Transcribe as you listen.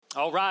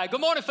All right.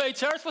 Good morning, Faith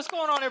Church. What's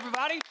going on,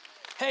 everybody?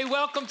 Hey,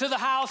 welcome to the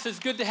house. It's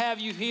good to have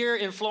you here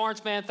in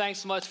Florence, man. Thanks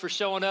so much for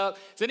showing up.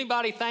 Is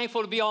anybody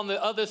thankful to be on the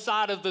other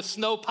side of the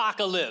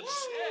snowpocalypse?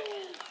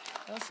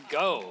 Let's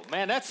go.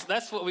 Man,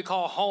 that's what we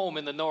call home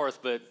in the north,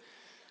 but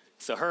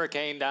it's a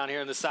hurricane down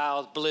here in the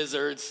south,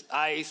 blizzards,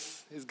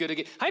 ice. It's good to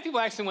get. How many people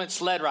actually went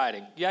sled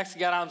riding? You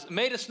actually got out,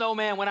 made a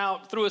snowman, went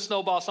out, threw a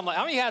snowball, something like that.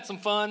 How many had some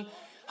fun?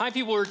 How many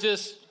people were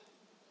just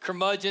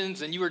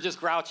curmudgeons and you were just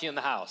grouchy in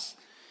the house?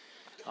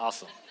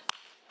 Awesome.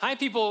 How many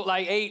people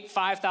ate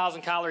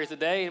 5,000 calories a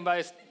day?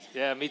 Anybody?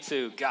 Yeah, me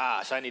too.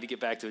 Gosh, I need to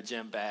get back to a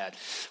gym bad.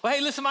 Well,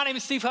 hey, listen, my name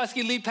is Steve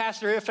Husky, lead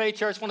pastor here at Faith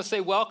Church. I want to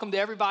say welcome to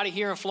everybody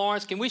here in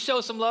Florence. Can we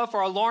show some love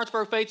for our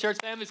Lawrenceburg Faith Church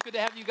family? It's good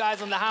to have you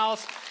guys in the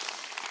house.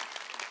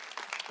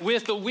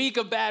 With the week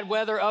of bad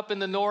weather up in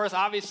the north,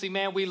 obviously,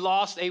 man, we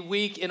lost a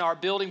week in our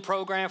building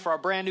program for our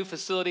brand new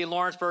facility in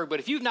Lawrenceburg.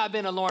 But if you've not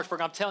been in Lawrenceburg,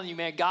 I'm telling you,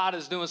 man, God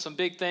is doing some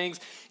big things.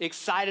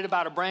 Excited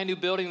about a brand new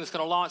building that's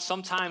going to launch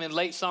sometime in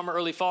late summer,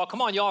 early fall.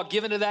 Come on, y'all,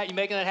 give into that. You're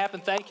making that happen.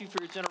 Thank you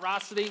for your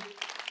generosity.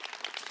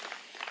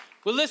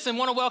 Well, listen,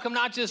 want to welcome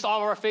not just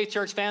all of our Faith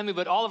Church family,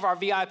 but all of our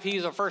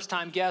VIPs, our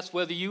first-time guests,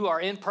 whether you are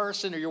in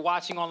person or you're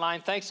watching online.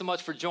 Thanks so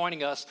much for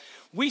joining us.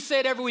 We say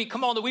it every week.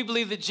 Come on, that we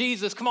believe that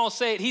Jesus, come on,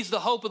 say it, he's the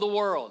hope of the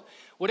world.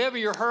 Whatever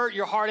your hurt,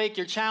 your heartache,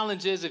 your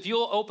challenge is, if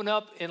you'll open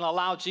up and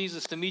allow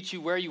Jesus to meet you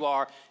where you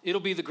are,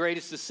 it'll be the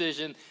greatest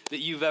decision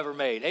that you've ever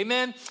made.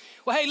 Amen?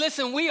 Well, hey,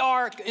 listen, we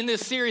are in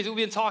this series that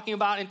we've been talking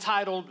about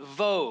entitled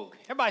Vogue.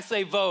 Everybody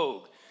say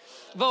Vogue.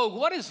 Vogue.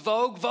 What is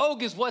Vogue?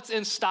 Vogue is what's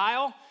in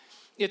style.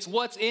 It's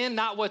what's in,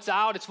 not what's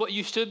out. It's what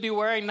you should be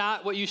wearing,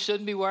 not what you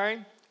shouldn't be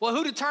wearing. Well,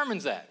 who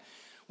determines that?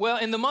 Well,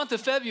 in the month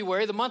of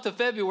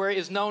February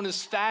is known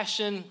as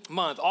Fashion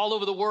Month. All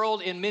over the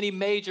world, in many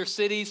major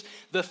cities,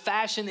 the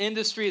fashion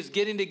industry is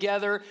getting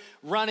together,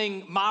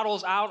 running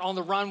models out on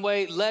the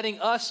runway, letting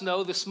us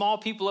know, the small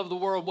people of the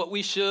world, what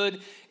we should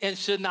and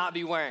should not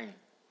be wearing.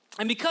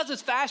 And because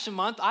it's Fashion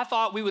Month, I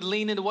thought we would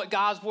lean into what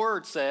God's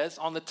Word says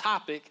on the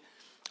topic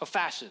of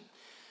fashion.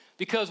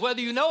 Because whether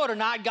you know it or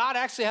not, God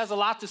actually has a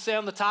lot to say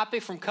on the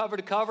topic from cover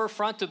to cover,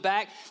 front to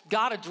back.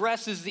 God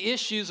addresses the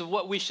issues of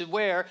what we should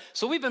wear.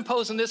 So we've been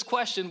posing this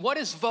question: what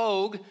is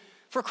Vogue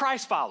for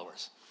Christ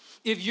followers?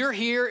 If you're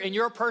here and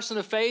you're a person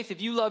of faith,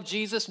 if you love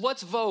Jesus,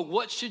 what's Vogue?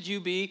 What should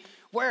you be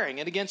wearing?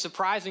 And again,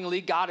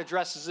 surprisingly, God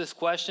addresses this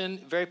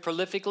question very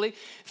prolifically.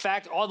 In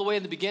fact, all the way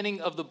in the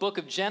beginning of the book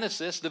of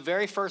Genesis, the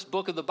very first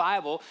book of the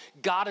Bible,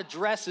 God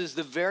addresses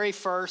the very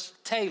first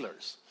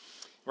tailors.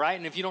 Right?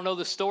 And if you don't know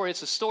the story, it's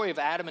the story of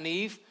Adam and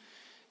Eve.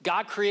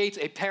 God creates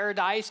a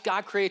paradise.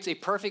 God creates a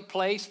perfect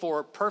place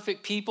for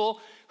perfect people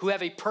who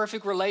have a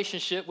perfect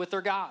relationship with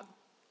their God.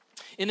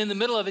 And in the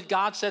middle of it,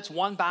 God sets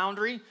one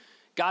boundary.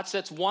 God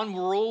sets one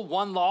rule,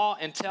 one law,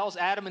 and tells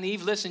Adam and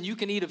Eve, listen, you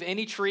can eat of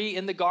any tree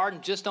in the garden,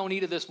 just don't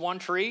eat of this one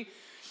tree.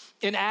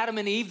 And Adam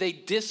and Eve, they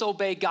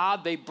disobey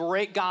God. They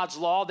break God's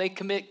law. They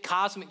commit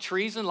cosmic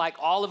treason like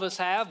all of us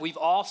have. We've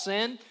all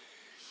sinned.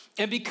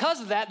 And because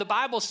of that, the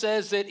Bible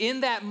says that in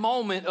that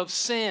moment of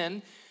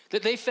sin,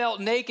 that they felt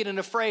naked and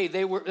afraid.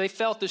 They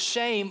felt the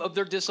shame of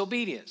their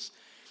disobedience.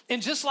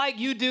 And just like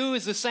you do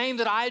is the same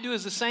that I do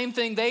is the same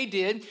thing they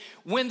did.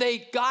 When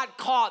they got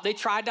caught, they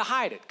tried to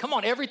hide it. Come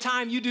on, every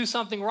time you do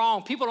something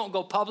wrong, people don't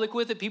go public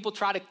with it. People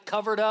try to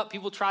cover it up.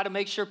 People try to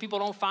make sure people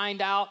don't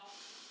find out.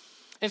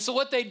 And so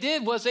what they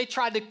did was they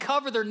tried to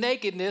cover their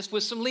nakedness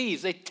with some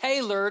leaves. They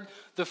tailored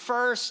the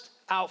first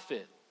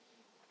outfit.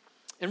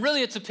 And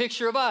really, it's a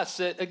picture of us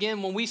that,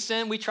 again, when we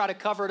sin, we try to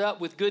cover it up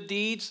with good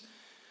deeds.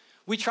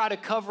 We try to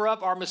cover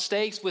up our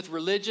mistakes with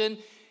religion.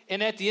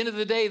 And at the end of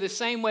the day, the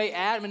same way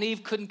Adam and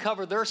Eve couldn't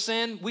cover their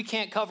sin, we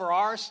can't cover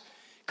ours.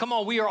 Come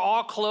on, we are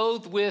all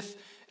clothed with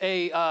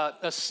a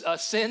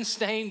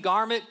sin-stained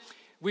garment.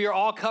 We are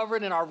all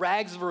covered in our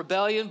rags of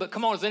rebellion. But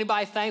come on, is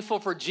anybody thankful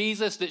for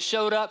Jesus that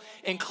showed up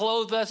and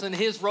clothed us in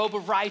his robe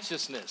of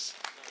righteousness?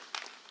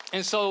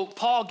 And so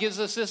Paul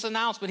gives us this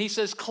announcement. He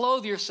says,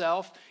 clothe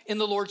yourself in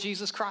the Lord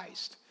Jesus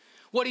Christ.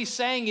 What he's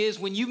saying is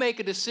when you make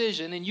a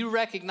decision and you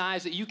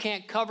recognize that you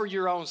can't cover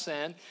your own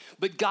sin,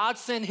 but God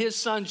sent his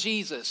son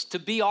Jesus to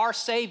be our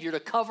Savior,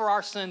 to cover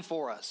our sin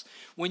for us.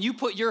 When you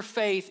put your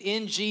faith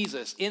in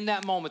Jesus, in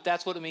that moment,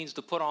 that's what it means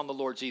to put on the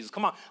Lord Jesus.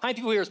 Come on, how many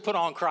people here has put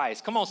on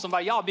Christ? Come on,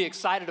 somebody, y'all be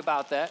excited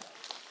about that.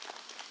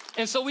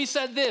 And so we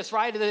said this,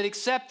 right, that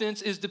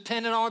acceptance is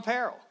dependent on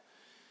apparel.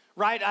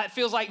 Right? It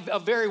feels like a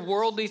very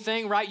worldly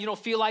thing, right? You don't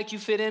feel like you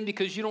fit in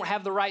because you don't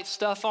have the right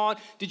stuff on.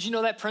 Did you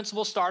know that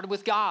principle started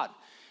with God?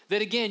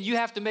 That again, you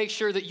have to make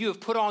sure that you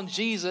have put on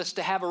Jesus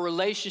to have a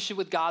relationship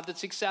with God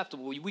that's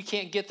acceptable. We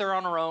can't get there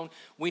on our own.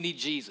 We need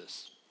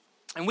Jesus.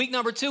 And week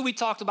number 2, we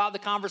talked about the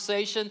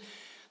conversation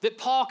that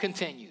Paul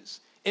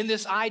continues in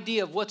this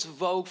idea of what's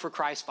vogue for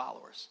Christ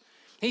followers.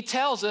 He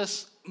tells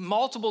us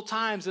multiple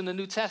times in the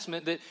New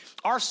Testament that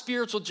our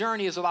spiritual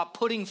journey is about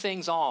putting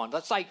things on.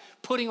 That's like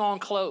putting on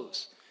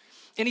clothes.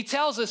 And he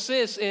tells us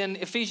this in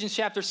Ephesians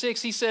chapter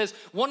 6. He says,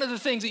 one of the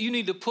things that you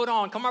need to put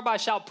on, come on, everybody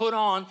shout put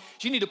on,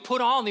 is you need to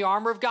put on the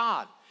armor of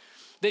God.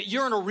 that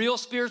you're in a real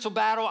spiritual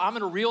battle. I'm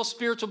in a real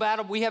spiritual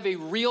battle. We have a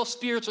real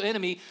spiritual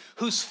enemy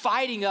who's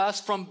fighting us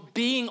from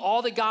being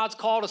all that God's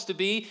called us to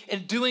be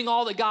and doing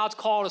all that God's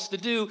called us to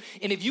do.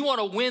 And if you want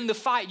to win the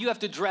fight, you have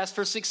to dress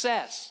for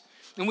success.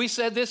 And we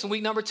said this in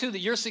week number 2, that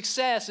your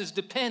success is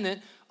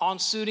dependent on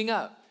suiting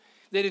up.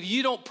 That if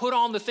you don't put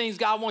on the things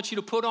God wants you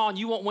to put on,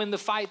 you won't win the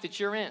fight that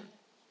you're in.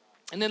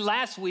 And then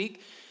last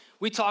week,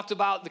 we talked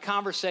about the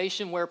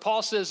conversation where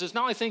Paul says there's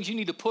not only things you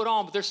need to put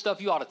on, but there's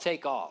stuff you ought to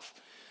take off.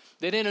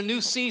 That in a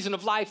new season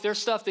of life, there's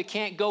stuff that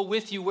can't go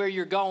with you where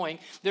you're going.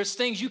 There's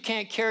things you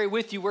can't carry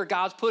with you where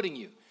God's putting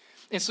you.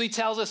 And so he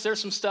tells us there's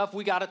some stuff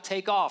we got to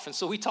take off. And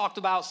so we talked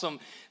about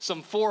the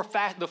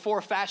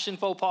 4 fashion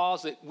faux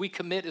pas that we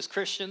commit as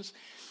Christians.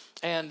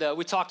 And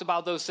we talked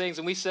about those things.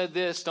 And we said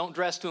this: don't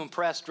dress to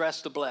impress,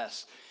 dress to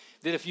bless.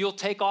 That if you'll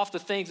take off the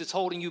things that's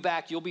holding you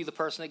back, you'll be the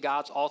person that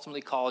God's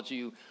ultimately called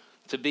you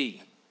to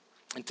be.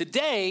 And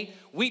today,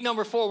 week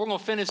number 4, we're going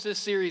to finish this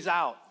series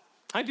out.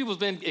 How many people have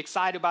been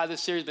excited by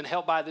this series, been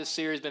helped by this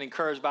series, been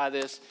encouraged by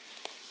this?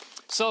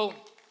 So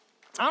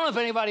I don't know if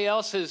anybody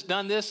else has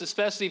done this,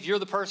 especially if you're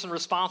the person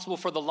responsible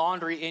for the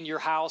laundry in your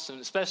house,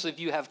 and especially if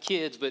you have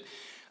kids. But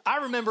I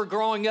remember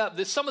growing up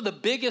that some of the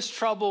biggest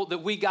trouble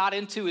that we got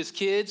into as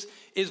kids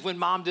is when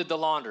mom did the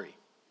laundry.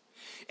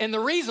 And the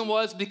reason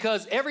was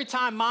because every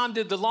time mom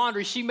did the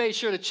laundry, she made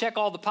sure to check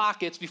all the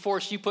pockets before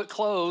she put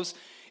clothes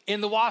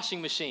in the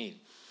washing machine.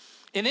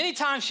 And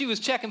anytime she was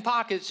checking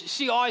pockets,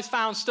 she always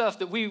found stuff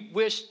that we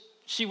wish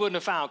she wouldn't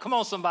have found. Come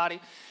on, somebody.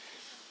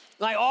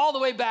 Like all the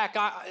way back,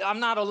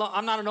 I'm not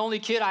an only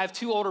kid. I have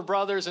 2 older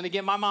brothers. And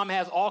again, my mom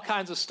has all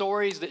kinds of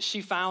stories that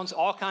she found,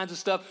 all kinds of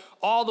stuff.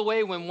 All the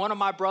way when one of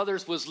my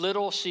brothers was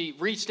little, she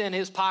reached in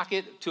his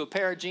pocket to a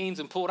pair of jeans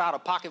and pulled out a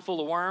pocket full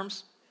of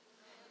worms.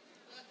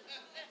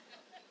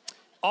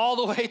 All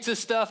the way to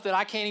stuff that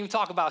I can't even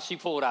talk about, she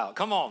pulled out.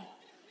 Come on.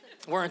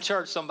 We're in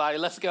church, somebody.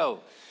 Let's go.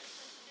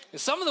 And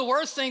some of the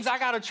worst things I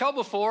got in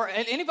trouble for,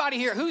 and anybody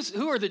here,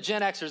 who are the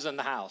Gen Xers in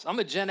the house? I'm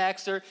a Gen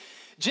Xer.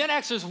 Gen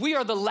Xers, we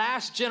are the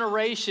last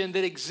generation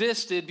that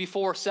existed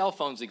before cell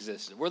phones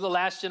existed. We're the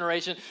last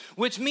generation,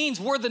 which means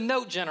we're the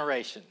note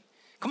generation.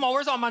 Come on,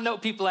 where's all my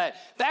note people at?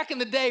 Back in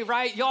the day,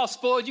 right, y'all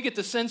spoiled. You get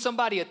to send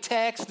somebody a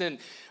text, and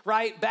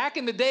right, back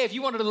in the day, if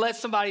you wanted to let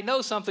somebody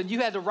know something, you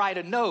had to write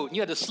a note.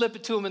 You had to slip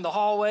it to them in the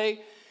hallway,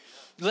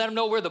 let them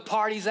know where the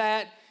party's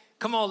at.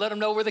 Come on, let them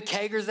know where the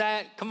cager's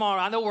at. Come on,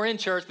 I know we're in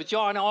church, but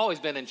y'all ain't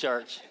always been in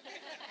church.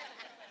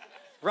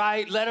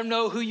 Right? Let them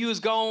know who you was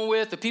going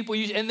with, the people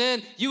you, and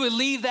then you would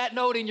leave that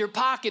note in your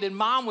pocket and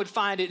mom would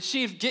find it.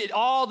 She'd get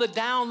all the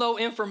down low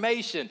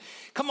information.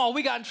 Come on,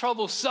 we got in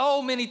trouble so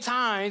many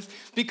times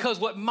because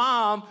what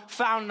mom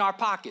found in our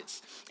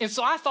pockets. And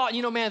so I thought,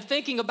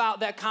 thinking about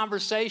that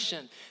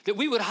conversation, that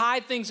we would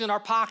hide things in our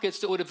pockets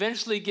that would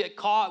eventually get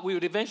caught, we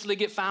would eventually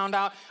get found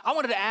out. I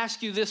wanted to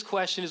ask you this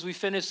question as we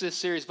finish this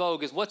series,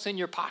 Vogue, is what's in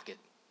your pocket?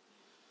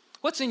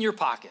 What's in your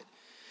pocket?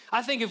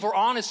 I think if we're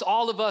honest,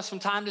 all of us from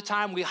time to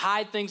time, we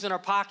hide things in our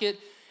pocket,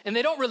 and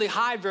they don't really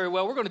hide very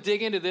well. We're going to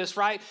dig into this,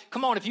 right?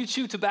 Come on, if you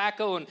chew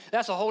tobacco, and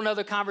that's a whole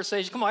nother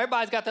conversation. Come on,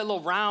 everybody's got that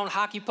little round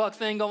hockey puck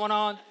thing going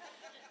on.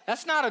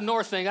 That's not a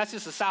North thing. That's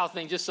just a South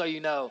thing, just so you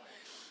know.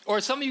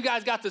 Or some of you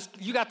guys got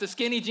the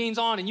skinny jeans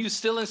on, and you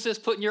still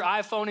insist putting your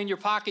iPhone in your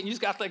pocket, and you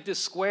just got like this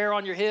square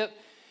on your hip.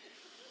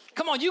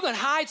 Come on, you can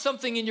hide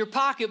something in your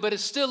pocket, but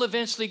it still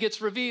eventually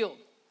gets revealed.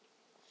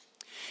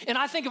 And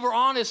I think if we're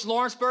honest,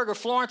 Lawrenceburg or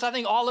Florence, I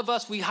think all of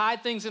us, we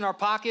hide things in our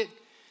pocket.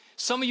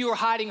 Some of you are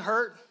hiding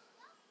hurt.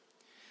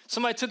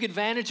 Somebody took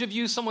advantage of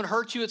you. Someone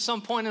hurt you at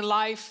some point in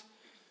life.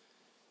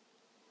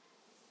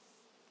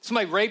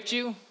 Somebody raped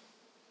you.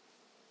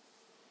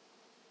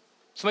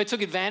 Somebody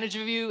took advantage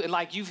of you and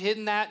you've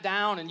hidden that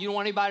down and you don't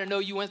want anybody to know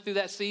you went through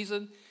that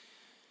season.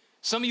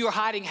 Some of you are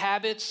hiding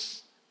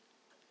habits.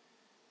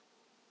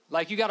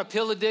 Like you got a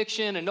pill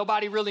addiction and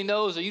nobody really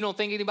knows or you don't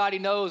think anybody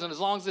knows, and as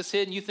long as it's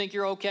hidden, you think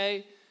you're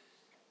okay.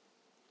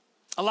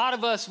 A lot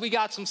of us, we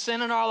got some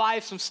sin in our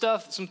life, some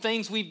stuff, some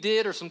things we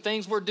did or some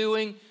things we're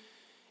doing,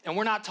 and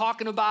we're not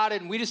talking about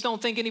it, and we just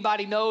don't think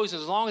anybody knows.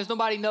 As long as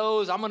nobody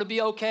knows, I'm going to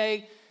be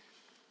okay.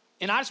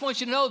 And I just want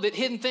you to know that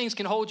hidden things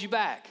can hold you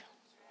back.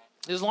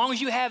 As long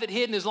as you have it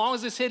hidden, as long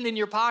as it's hidden in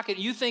your pocket,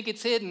 you think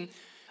it's hidden,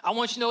 I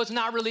want you to know it's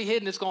not really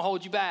hidden. It's going to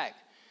hold you back.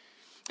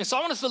 And so I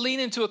want us to lean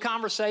into a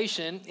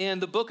conversation in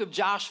the book of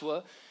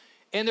Joshua.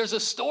 And there's a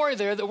story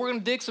there that we're going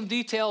to dig some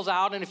details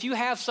out. And if you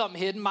have something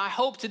hidden, my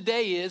hope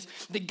today is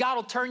that God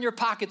will turn your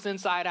pockets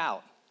inside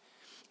out.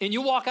 And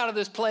you walk out of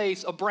this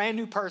place a brand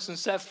new person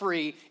set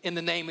free in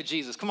the name of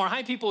Jesus. Come on, how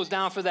many people is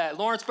down for that?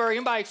 Lawrenceburg,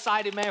 anybody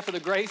excited, man, for the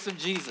grace of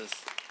Jesus?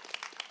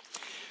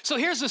 So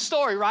here's the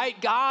story, right?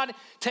 God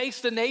takes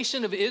the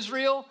nation of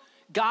Israel,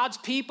 God's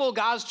people,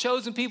 God's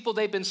chosen people.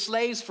 They've been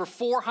slaves for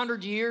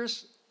 400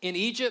 years in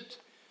Egypt.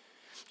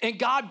 And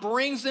God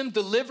brings them,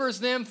 delivers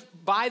them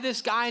by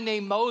this guy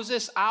named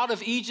Moses out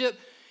of Egypt.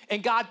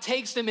 And God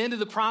takes them into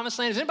the promised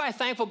land. Is anybody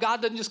thankful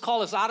God doesn't just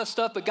call us out of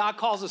stuff, but God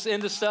calls us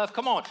into stuff?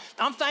 Come on.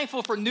 I'm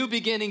thankful for new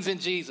beginnings in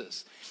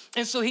Jesus.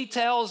 And so he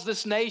tells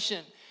this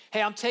nation,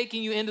 hey, I'm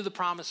taking you into the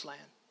promised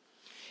land.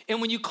 And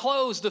when you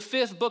close the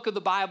 5th book of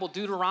the Bible,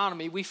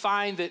 Deuteronomy, we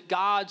find that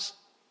God's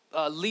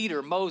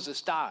leader,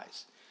 Moses,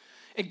 dies.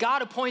 And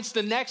God appoints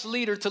the next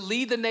leader to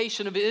lead the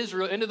nation of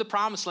Israel into the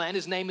promised land.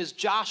 His name is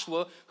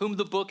Joshua, whom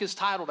the book is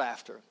titled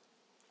after.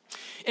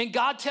 And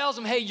God tells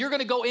him, hey, you're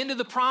going to go into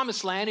the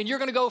promised land, and you're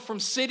going to go from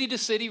city to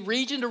city,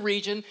 region to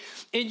region,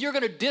 and you're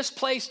going to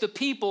displace the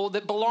people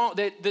that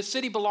the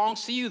city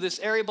belongs to you, this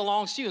area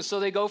belongs to you. And so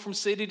they go from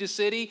city to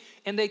city,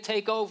 and they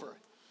take over.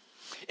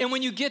 And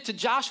when you get to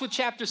Joshua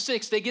chapter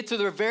 6, they get to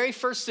their very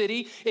first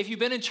city. If you've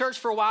been in church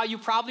for a while, you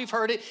probably have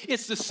heard it.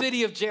 It's the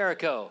city of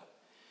Jericho.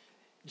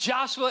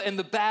 Joshua and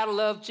the battle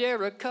of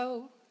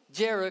Jericho,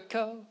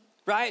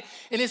 right?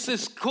 And it's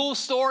this cool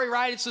story,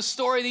 right? It's a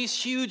story of these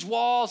huge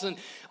walls, and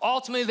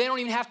ultimately they don't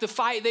even have to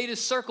fight. They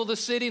just circle the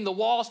city, and the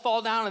walls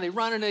fall down, and they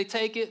run and they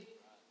take it.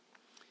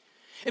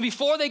 And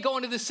before they go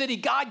into the city,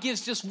 God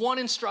gives just one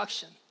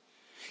instruction.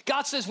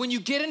 God says, when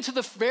you get into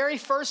the very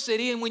first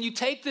city and when you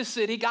take this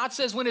city, God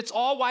says, when it's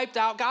all wiped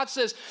out, God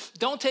says,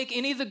 don't take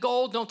any of the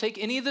gold, don't take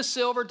any of the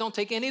silver, don't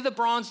take any of the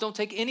bronze, don't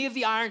take any of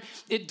the iron.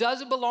 It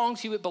doesn't belong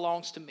to you, it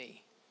belongs to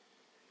me.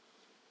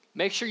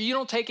 Make sure you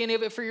don't take any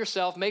of it for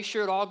yourself. Make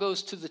sure it all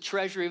goes to the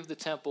treasury of the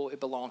temple. It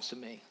belongs to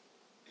me.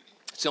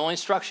 It's the only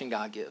instruction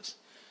God gives.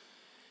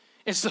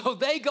 And so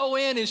they go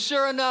in, and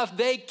sure enough,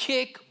 they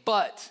kick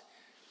butt.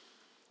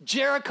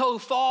 Jericho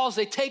falls.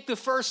 They take the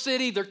first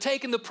city. They're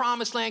taking the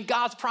promised land.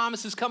 God's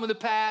promise is coming to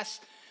pass.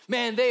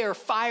 Man, they are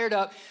fired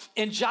up.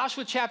 And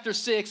Joshua chapter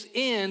 6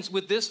 ends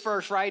with this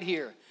verse right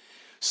here.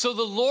 So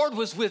the Lord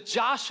was with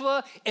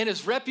Joshua, and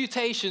his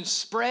reputation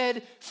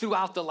spread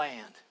throughout the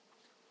land.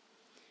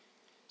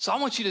 So I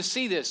want you to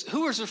see this.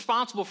 Who was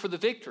responsible for the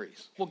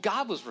victories? Well,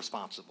 God was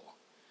responsible.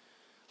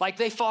 Like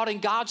they fought in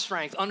God's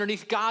strength,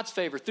 underneath God's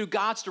favor, through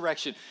God's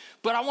direction.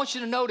 But I want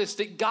you to notice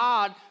that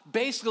God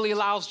basically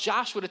allows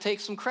Joshua to take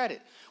some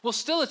credit. Well,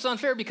 still it's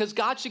unfair because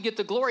God should get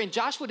the glory, and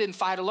Joshua didn't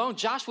fight alone.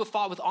 Joshua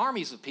fought with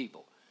armies of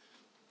people.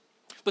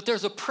 But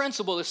there's a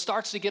principle that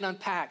starts to get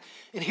unpacked.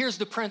 And here's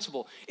the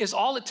principle, is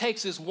all it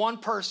takes is one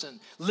person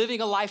living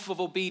a life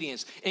of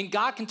obedience. And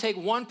God can take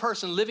one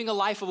person living a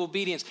life of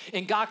obedience,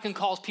 and God can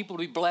cause people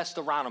to be blessed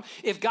around them.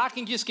 If God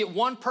can just get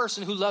one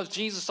person who loves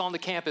Jesus on the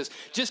campus,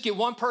 just get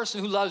one person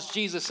who loves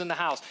Jesus in the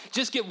house,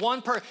 just get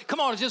one person,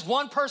 come on, just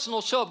one person will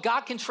show up.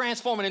 God can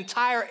transform an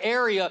entire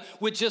area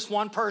with just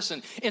one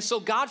person. And so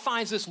God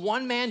finds this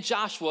one man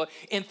Joshua,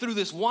 and through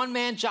this one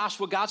man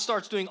Joshua, God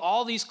starts doing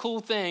all these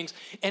cool things,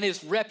 and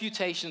his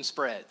reputation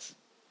spreads.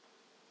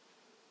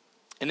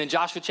 And then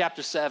Joshua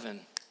chapter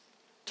 7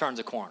 turns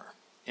a corner.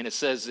 And it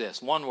says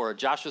this, one word,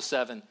 Joshua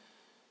 7.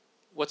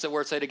 What's that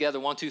word say together?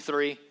 1, 2,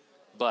 3.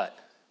 But.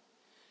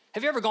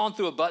 Have you ever gone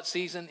through a but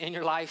season in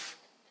your life?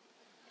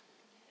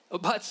 A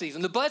but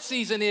season. The but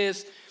season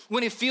is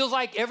when it feels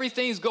like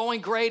everything's going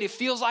great. It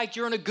feels like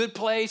you're in a good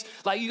place.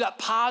 Like you got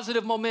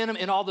positive momentum,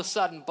 and all of a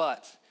sudden,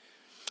 but.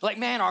 Like,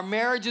 man, our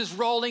marriage is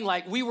rolling.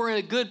 Like we were in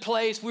a good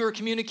place. We were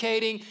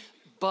communicating.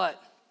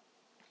 But.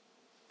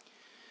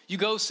 You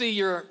go see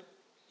your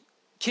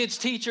kids'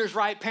 teachers,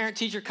 right?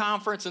 Parent-teacher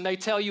conference, and they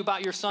tell you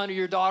about your son or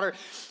your daughter.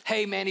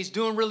 Hey, man, he's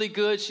doing really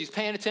good. She's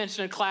paying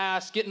attention in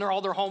class, getting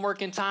all their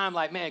homework in time.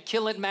 Like, man,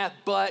 killing math,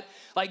 but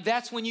like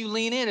that's when you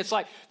lean in. It's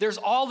like there's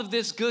all of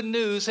this good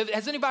news.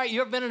 Has anybody,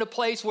 you ever been in a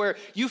place where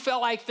you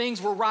felt like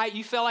things were right?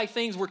 You felt like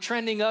things were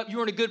trending up. You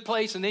were in a good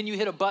place, and then you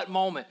hit a but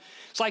moment.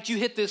 It's like you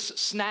hit this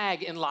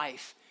snag in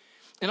life.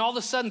 And all of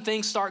a sudden,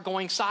 things start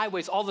going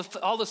sideways. All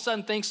of a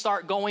sudden, things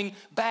start going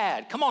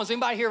bad. Come on, has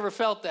anybody here ever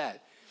felt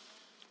that?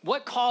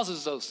 What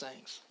causes those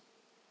things?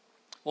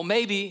 Well,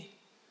 maybe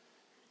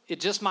it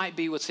just might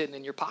be what's hidden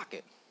in your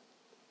pocket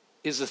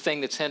is the thing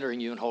that's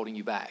hindering you and holding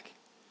you back.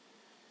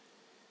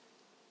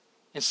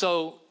 And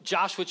so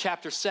Joshua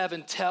chapter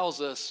 7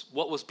 tells us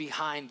what was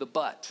behind the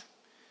but.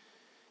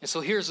 And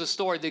so here's the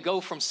story. They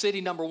go from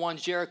city number 1,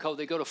 Jericho.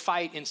 They go to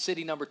fight in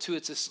city number 2.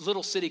 It's this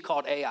little city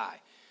called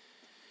Ai.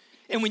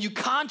 And when you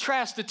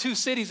contrast the two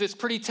cities, it's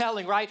pretty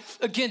telling, right?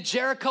 Again,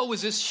 Jericho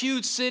was this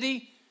huge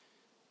city.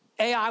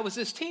 Ai was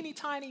this teeny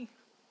tiny,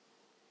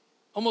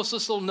 almost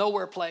this little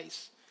nowhere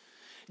place.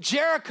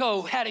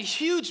 Jericho had a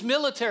huge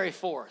military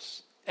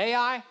force.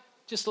 Ai,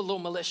 just a little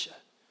militia.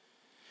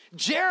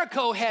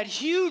 Jericho had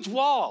huge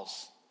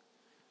walls.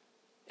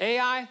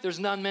 Ai, there's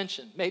none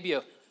mentioned. Maybe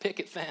a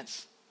picket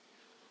fence.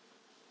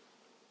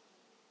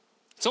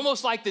 It's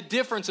almost like the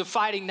difference of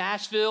fighting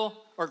Nashville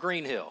or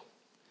Green Hill.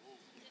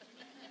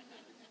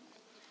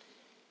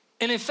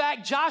 And in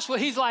fact, Joshua,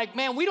 he's like,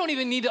 man, we don't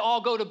even need to all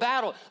go to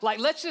battle. Like,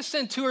 let's just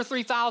send 2,000 or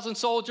 3,000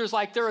 soldiers.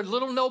 Like, they're a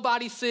little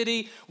nobody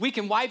city. We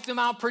can wipe them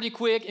out pretty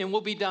quick, and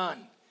we'll be done.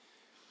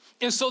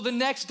 And so the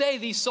next day,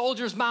 these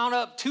soldiers mount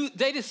up.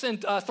 They just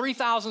send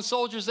 3,000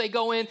 soldiers. They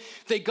go in.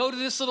 They go to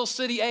this little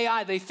city,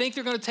 Ai. They think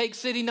they're going to take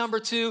city number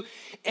 2.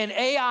 And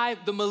Ai,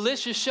 the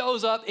militia,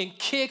 shows up and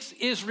kicks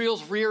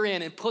Israel's rear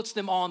end and puts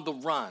them on the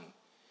run.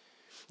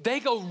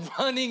 They go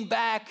running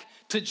back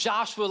to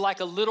Joshua like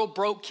a little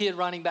broke kid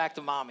running back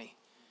to mommy.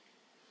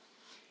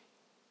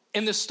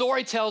 And the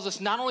story tells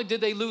us not only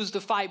did they lose the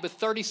fight, but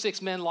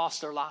 36 men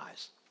lost their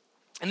lives.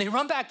 And they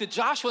run back to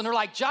Joshua and they're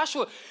like,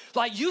 Joshua,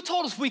 like you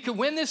told us we could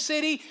win this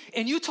city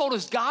and you told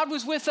us God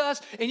was with us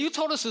and you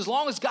told us as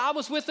long as God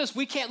was with us,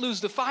 we can't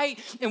lose the fight.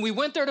 And we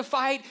went there to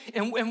fight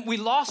and we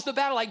lost the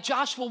battle. Like,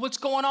 Joshua, what's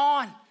going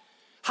on?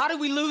 How did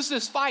we lose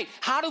this fight?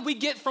 How did we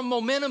get from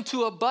momentum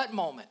to a but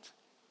moment?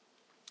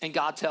 And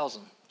God tells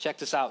them, check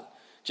this out.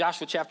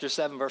 Joshua chapter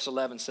 7 verse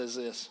 11 says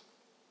this.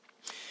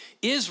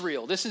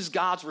 Israel, this is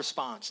God's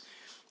response.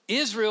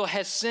 Israel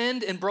has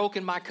sinned and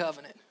broken my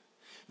covenant.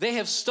 They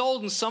have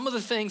stolen some of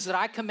the things that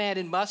I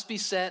commanded must be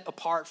set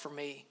apart for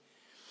me.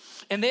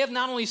 And they have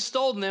not only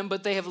stolen them,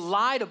 but they have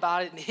lied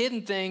about it and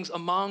hidden things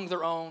among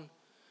their own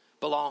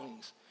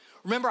belongings.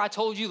 Remember I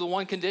told you the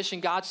one condition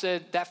God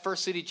said, that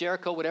first city,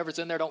 Jericho, whatever's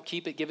in there, don't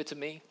keep it, give it to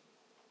me.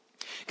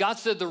 God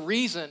said the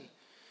reason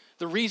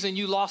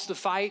you lost the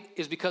fight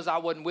is because I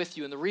wasn't with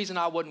you. And the reason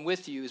I wasn't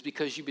with you is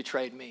because you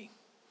betrayed me.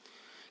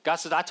 God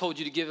said, I told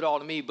you to give it all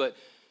to me, but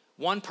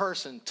one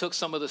person took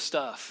some of the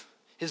stuff.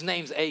 His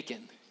name's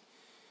Achan.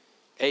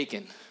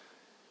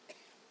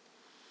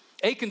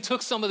 Achan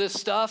took some of this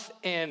stuff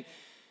and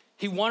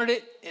he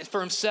wanted it for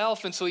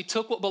himself. And so he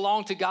took what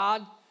belonged to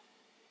God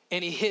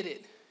and he hid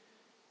it.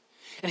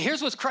 And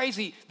here's what's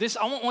crazy. I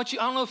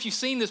don't know if you've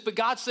seen this, but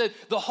God said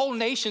the whole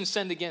nation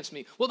sinned against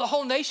me. Well, the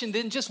whole nation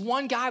didn't, just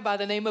one guy by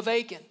the name of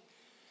Achan.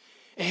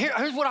 And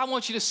here's what I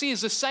want you to see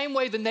is the same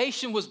way the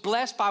nation was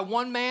blessed by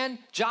one man,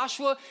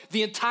 Joshua,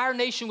 the entire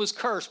nation was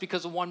cursed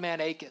because of one man,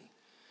 Achan.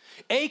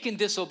 Achan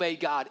disobeyed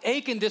God.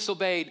 Achan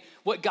disobeyed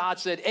what God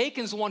said.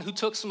 Achan's the one who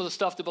took some of the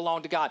stuff that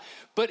belonged to God.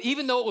 But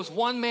even though it was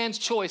one man's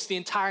choice, the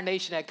entire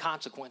nation had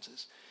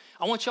consequences.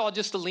 I want y'all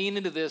just to lean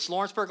into this.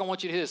 Lawrenceburg, I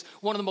want you to hear this.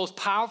 One of the most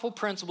powerful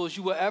principles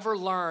you will ever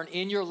learn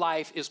in your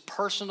life is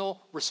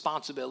personal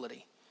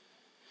responsibility.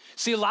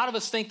 See, a lot of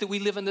us think that we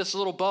live in this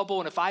little bubble,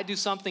 and if I do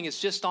something, it's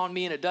just on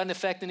me and it doesn't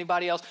affect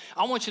anybody else.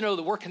 I want you to know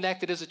that we're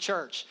connected as a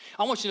church.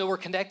 I want you to know we're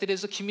connected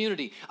as a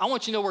community. I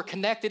want you to know we're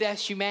connected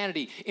as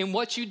humanity. And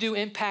what you do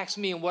impacts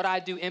me, and what I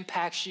do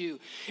impacts you.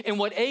 And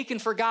what Achan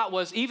forgot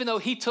was, even though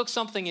he took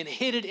something and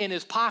hid it in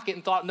his pocket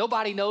and thought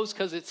nobody knows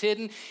because it's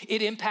hidden,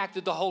 it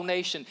impacted the whole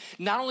nation.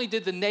 Not only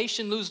did the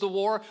nation lose the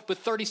war, but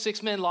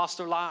 36 men lost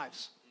their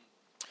lives.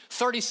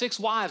 36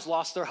 wives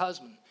lost their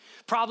husband.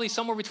 Probably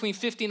somewhere between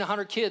 50 and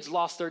 100 kids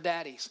lost their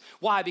daddies.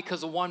 Why?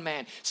 Because of one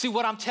man. See,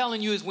 what I'm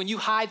telling you is when you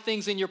hide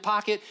things in your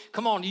pocket,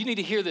 come on, you need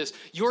to hear this.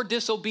 Your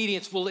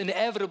disobedience will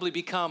inevitably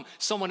become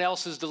someone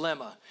else's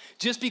dilemma.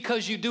 Just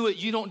because you do it,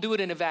 you don't do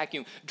it in a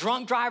vacuum.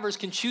 Drunk drivers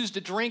can choose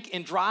to drink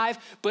and drive,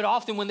 but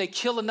often when they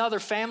kill another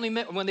family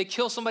member, when they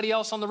kill somebody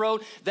else on the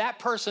road, that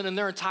person and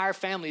their entire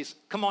family is,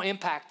 come on,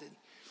 impacted.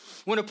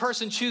 When a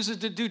person chooses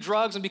to do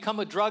drugs and become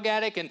a drug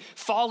addict and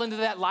fall into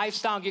that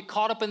lifestyle and get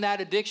caught up in that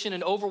addiction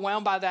and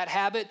overwhelmed by that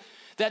habit,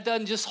 that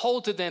doesn't just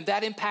hold to them.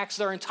 That impacts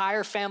their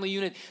entire family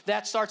unit.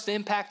 That starts to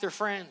impact their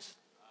friends.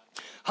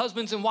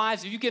 Husbands and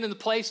wives, if you get in the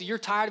place that you're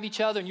tired of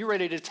each other and you're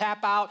ready to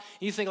tap out,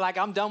 and you think like,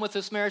 I'm done with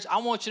this marriage, I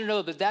want you to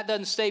know that that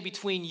doesn't stay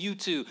between you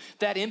two.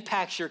 That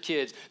impacts your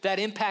kids, that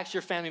impacts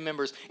your family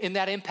members, and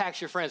that impacts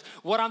your friends.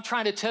 What I'm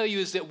trying to tell you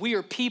is that we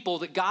are people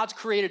that God's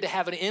created to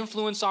have an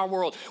influence on our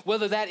world.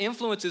 Whether that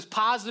influence is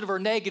positive or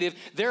negative,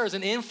 there is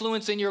an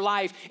influence in your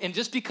life, and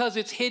just because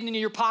it's hidden in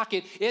your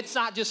pocket, it's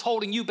not just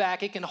holding you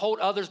back, it can hold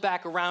others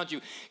back around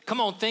you. Come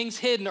on, things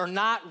hidden are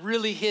not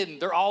really hidden.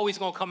 They're always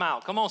going to come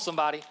out. Come on,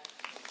 somebody.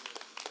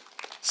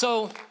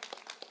 So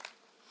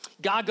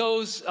God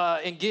goes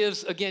and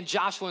gives, again,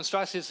 Joshua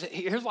instructions.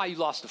 Here's why you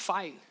lost the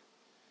fight.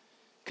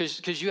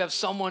 Because you have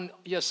someone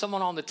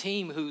on the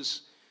team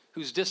who's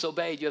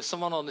disobeyed. You have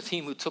someone on the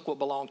team who took what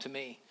belonged to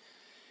me.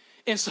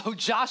 And so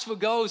Joshua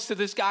goes to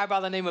this guy by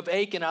the name of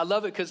Achan. I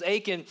love it because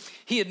Achan,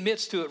 he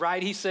admits to it,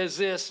 right? He says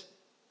this.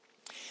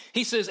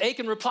 He says,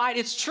 Achan replied,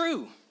 it's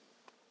true.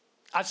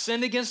 I've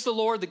sinned against the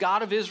Lord, the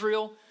God of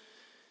Israel.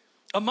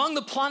 Among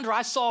the plunder,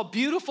 I saw a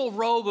beautiful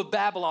robe of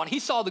Babylon. He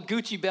saw the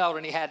Gucci belt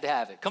and he had to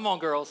have it. Come on,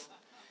 girls.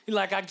 He's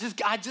like,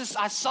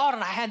 I saw it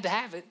and I had to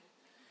have it.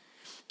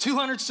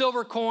 200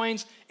 silver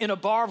coins in a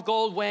bar of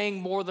gold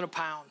weighing more than a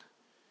pound.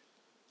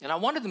 And I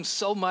wanted them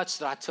so much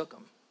that I took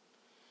them.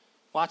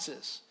 Watch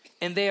this.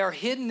 And they are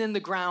hidden in the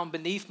ground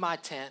beneath my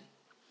tent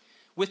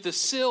with the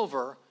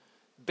silver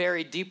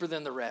buried deeper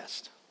than the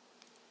rest.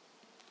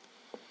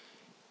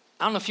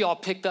 I don't know if y'all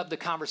picked up the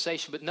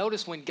conversation, but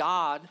notice when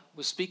God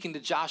was speaking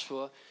to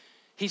Joshua,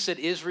 he said,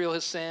 Israel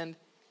has sinned.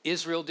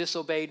 Israel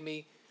disobeyed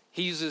me.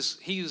 He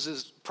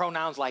uses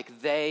pronouns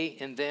like they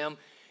and them.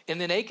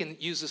 And then Achan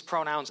uses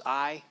pronouns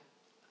I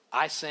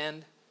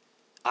sinned.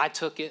 I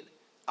took it.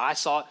 I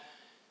saw it.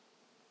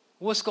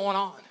 What's going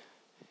on?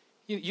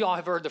 You all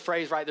have heard the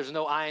phrase, right? There's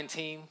no I in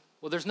team.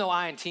 Well, there's no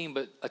I in team,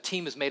 but a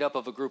team is made up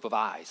of a group of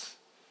I's.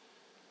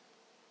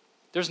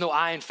 There's no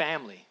I in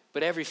family.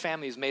 But every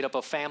family is made up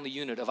of a family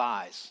unit of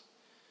I's.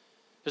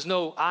 There's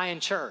no I in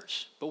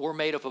church, but we're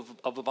made up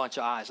of a bunch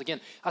of I's. Again,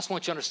 I just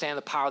want you to understand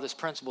the power of this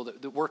principle,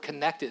 that we're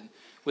connected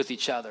with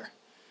each other.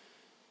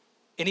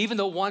 And even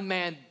though one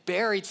man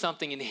buried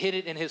something and hid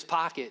it in his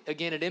pocket,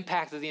 again, it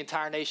impacted the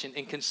entire nation,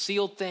 and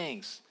concealed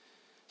things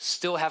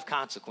still have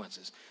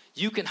consequences.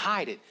 You can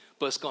hide it,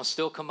 but it's going to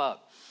still come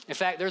up. In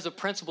fact, there's a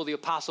principle the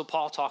Apostle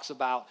Paul talks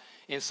about,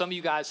 and some of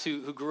you guys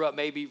who grew up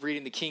maybe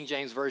reading the King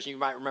James Version, you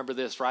might remember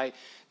this, right?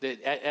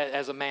 That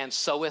as a man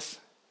soweth,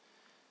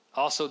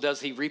 also does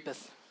he reap.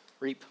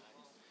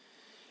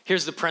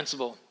 Here's the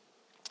principle.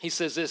 He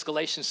says this,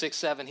 Galatians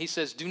 6:7. He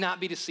says, do not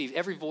be deceived.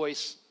 Every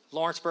voice,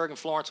 Lawrenceburg and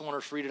Florence, I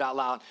want to read it out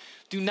loud.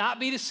 Do not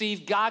be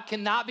deceived. God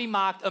cannot be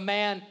mocked. A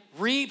man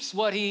reaps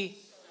what he,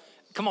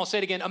 come on, say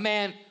it again. A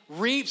man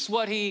reaps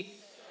what he,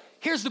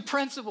 here's the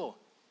principle.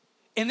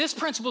 And this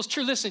principle is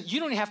true. Listen, you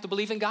don't even have to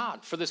believe in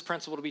God for this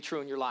principle to be true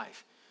in your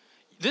life.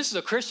 This is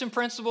a Christian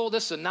principle.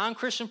 This is a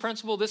non-Christian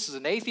principle. This is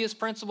an atheist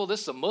principle.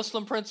 This is a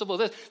Muslim principle.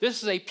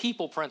 This is a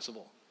people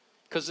principle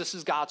because this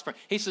is God's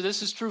principle. He said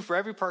this is true for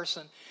every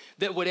person,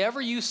 that whatever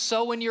you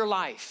sow in your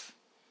life,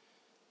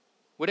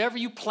 whatever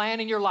you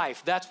plant in your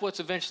life, that's what's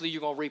eventually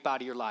you're going to reap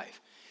out of your life.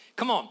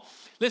 Come on.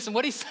 Listen,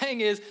 what he's saying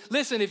is,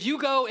 listen, if you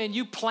go and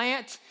you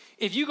plant,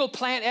 if you go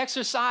plant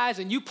exercise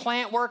and you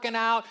plant working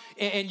out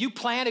and you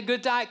plant a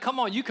good diet, come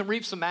on, you can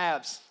reap some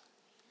abs.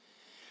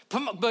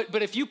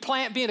 But if you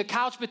plant being a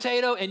couch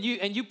potato and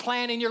you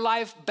plant in your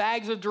life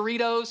bags of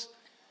Doritos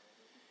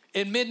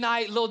and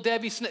midnight little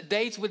Debbie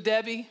dates with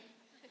Debbie.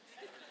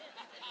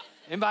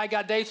 Anybody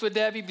got dates with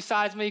Debbie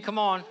besides me? Come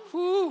on.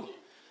 Woo.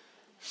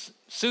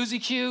 Susie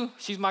Q,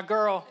 she's my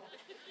girl.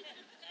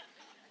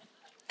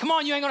 Come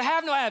on, you ain't gonna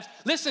have no abs.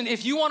 Listen,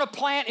 if you want to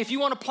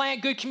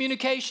plant good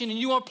communication and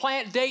you want to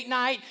plant date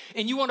night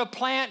and you want to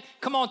plant,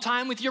 come on,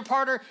 time with your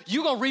partner,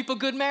 you're gonna reap a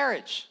good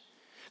marriage.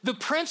 The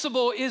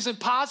principle isn't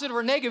positive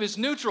or negative, it's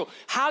neutral.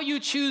 How you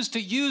choose to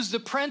use the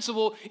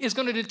principle is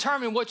going to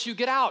determine what you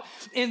get out.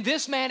 And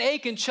this man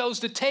Achan chose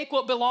to take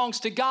what belongs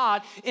to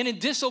God, and in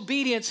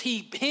disobedience,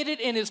 he hid it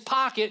in his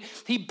pocket.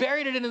 He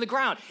buried it in the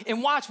ground.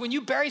 And watch, when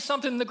you bury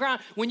something in the ground,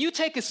 when you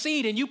take a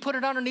seed and you put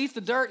it underneath the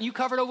dirt and you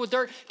cover it over with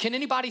dirt, can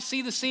anybody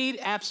see the seed?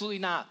 Absolutely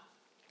not.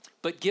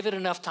 But give it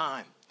enough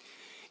time.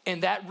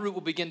 And that root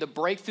will begin to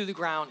break through the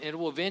ground, and it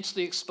will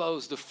eventually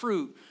expose the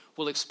fruit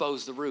will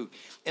expose the root.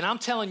 And I'm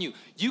telling you,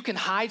 you can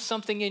hide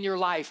something in your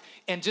life,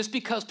 and just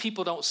because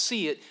people don't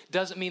see it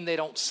doesn't mean they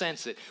don't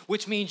sense it,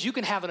 which means you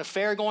can have an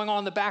affair going on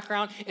in the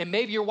background, and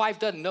maybe your wife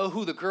doesn't know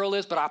who the girl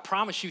is, but I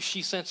promise you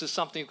she senses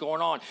something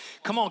going on.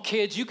 Come on,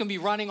 kids, you can be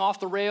running off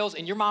the rails,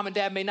 and your mom and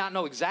dad may not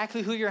know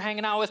exactly who you're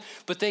hanging out with,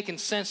 but they can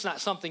sense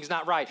something's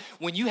not right.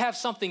 When you have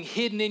something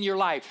hidden in your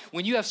life,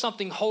 when you have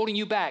something holding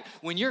you back,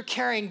 when you're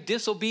carrying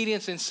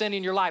disobedience and sin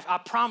in your life, I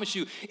promise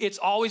you, it's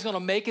always going to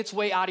make its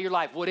way out of your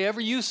life.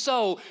 Whatever you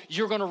sow,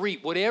 you're going to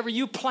reap. Whatever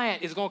you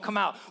plant is going to come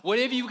out.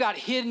 Whatever you got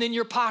hidden in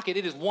your pocket,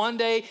 it is one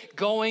day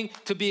going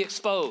to be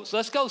exposed.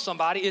 Let's go,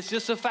 somebody. It's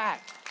just a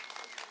fact.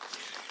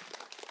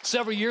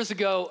 Several years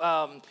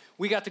ago,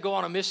 we got to go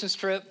on a missions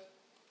trip,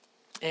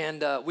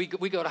 and we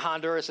go to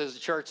Honduras as a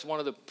church, one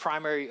of the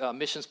primary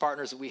missions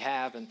partners that we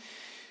have, and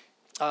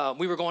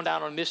we were going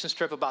down on a missions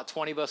trip, about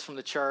 20 of us from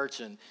the church,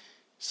 and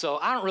so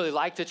I don't really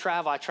like to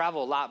travel. I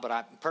travel a lot, but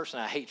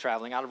I hate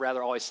traveling. I'd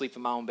rather always sleep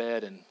in my own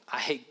bed, and I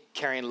hate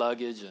carrying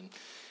luggage. And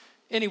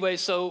anyway,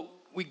 so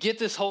we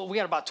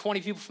got about 20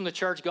 people from the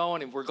church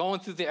going, and we're going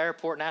through the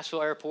airport,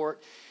 Nashville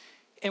airport.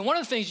 And one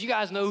of the things, you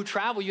guys know who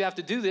travel, you have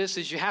to do this,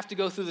 is you have to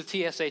go through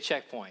the TSA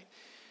checkpoint.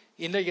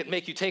 And they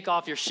make you take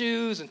off your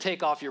shoes and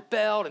take off your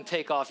belt and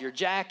take off your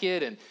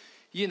jacket. And,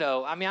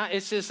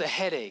 it's just a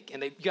headache.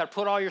 And you got to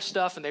put all your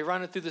stuff, and they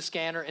run it through the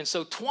scanner. And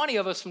so 20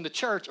 of us from the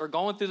church are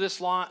going through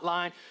this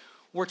line.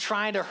 We're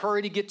trying to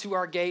hurry to get to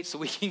our gate so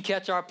we can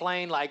catch our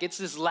plane. Like, it's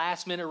this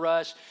last minute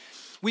rush.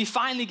 We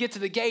finally get to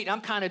the gate, and I'm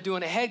kind of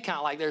doing a head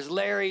count. Like, there's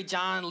Larry,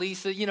 John,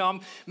 Lisa,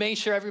 I'm making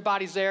sure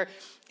everybody's there.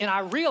 And I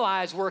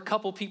realize we're a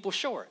couple people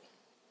short.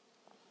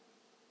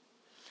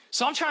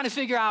 So I'm trying to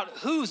figure out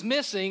who's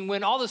missing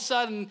when all of a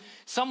sudden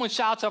someone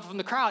shouts up from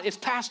the crowd, it's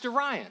Pastor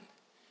Ryan.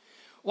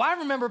 Well, I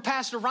remember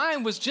Pastor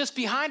Ryan was just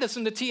behind us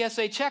in the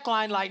TSA check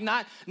line like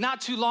not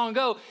too long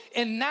ago.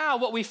 And now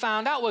what we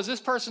found out was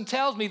this person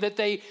tells me that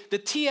the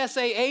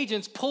TSA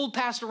agents pulled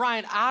Pastor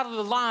Ryan out of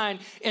the line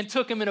and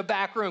took him in a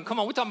back room. Come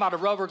on, we're talking about a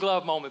rubber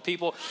glove moment,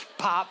 people.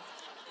 Pop.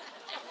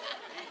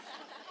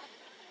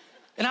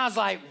 And I was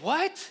like,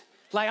 what?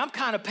 Like, I'm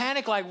kind of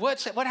panicked, like, what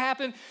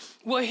happened?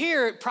 Well,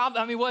 here, it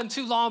wasn't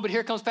too long, but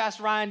here comes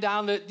Pastor Ryan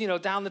down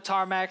the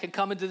tarmac and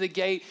coming to the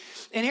gate.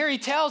 And here he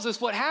tells us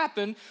what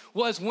happened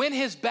was when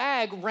his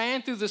bag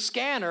ran through the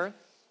scanner,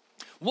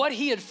 what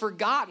he had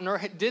forgotten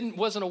or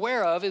wasn't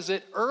aware of is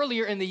that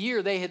earlier in the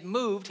year, they had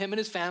moved, him and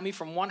his family,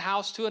 from one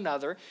house to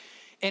another,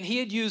 and he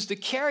had used the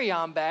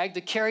carry-on bag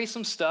to carry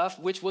some stuff,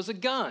 which was a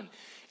gun.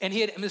 And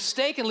he had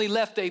mistakenly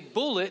left a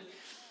bullet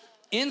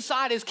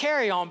inside his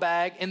carry-on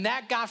bag, and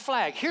that got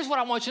flagged. Here's what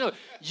I want you to know.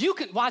 You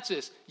can, watch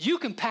this, you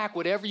can pack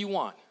whatever you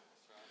want.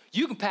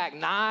 You can pack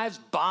knives,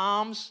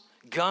 bombs,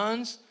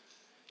 guns.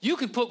 You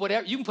can put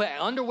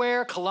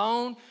underwear,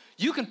 cologne.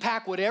 You can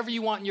pack whatever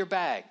you want in your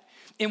bag.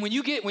 And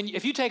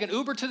if you take an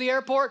Uber to the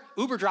airport,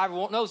 Uber driver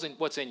won't know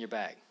what's in your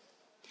bag.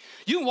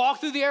 You can walk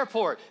through the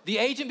airport. The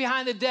agent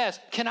behind the desk,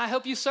 can I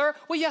help you, sir?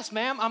 Well, yes,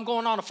 ma'am. I'm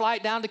going on a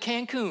flight down to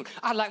Cancun.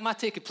 I'd like my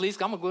ticket, please.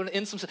 I'm going to go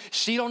in some.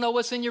 She don't know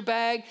what's in your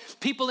bag.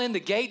 People in the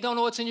gate don't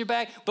know what's in your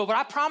bag. But what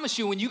I promise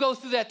you, when you go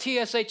through that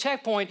TSA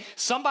checkpoint,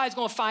 somebody's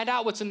going to find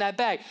out what's in that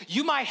bag.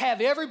 You might have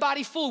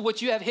everybody fooled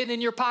what you have hidden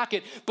in your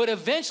pocket, but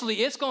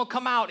eventually it's going to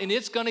come out and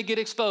it's going to get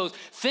exposed.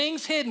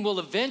 Things hidden will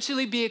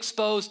eventually be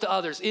exposed to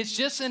others. It's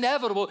just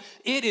inevitable.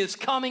 It is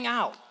coming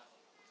out.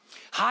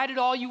 Hide it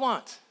all you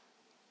want.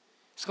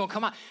 It's going to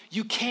come out.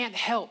 You can't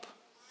help.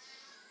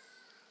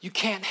 You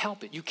can't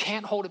help it. You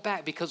can't hold it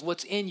back because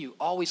what's in you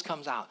always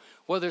comes out.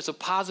 Whether it's a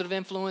positive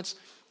influence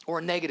or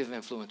a negative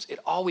influence, it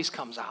always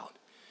comes out.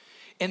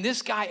 And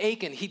this guy,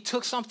 Achan, he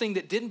took something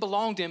that didn't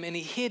belong to him and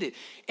he hid it.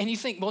 And you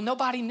think, well,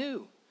 nobody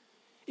knew.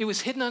 It was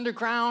hidden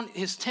underground.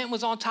 His tent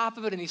was on top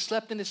of it and he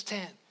slept in his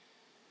tent.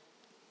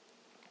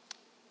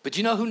 But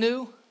you know who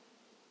knew?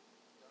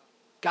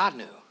 God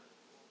knew.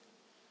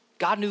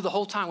 God knew the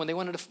whole time when they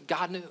went into,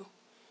 God knew.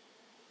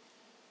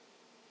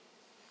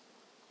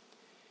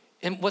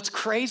 And what's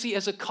crazy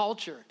as a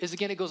culture is,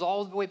 again, it goes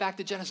all the way back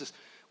to Genesis.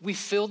 We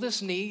feel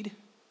this need,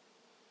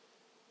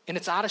 and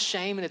it's out of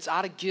shame and it's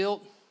out of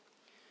guilt.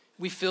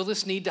 We feel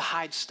this need to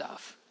hide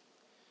stuff.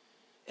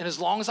 And as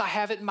long as I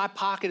have it in my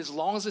pocket, as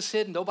long as it's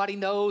hidden, nobody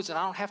knows, and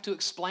I don't have to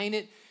explain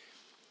it.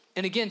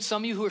 And again,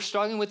 some of you who are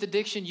struggling with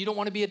addiction, you don't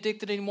want to be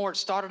addicted anymore. It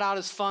started out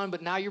as fun,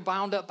 but now you're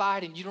bound up by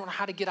it, and you don't know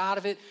how to get out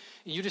of it,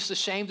 and you're just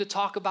ashamed to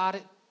talk about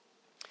it.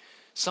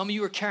 Some of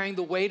you are carrying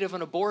the weight of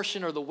an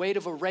abortion or the weight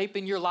of a rape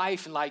in your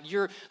life, and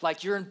you're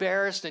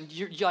embarrassed, and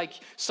you're like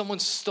someone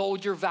stole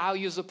your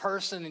value as a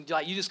person, and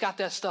you just got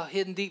that stuff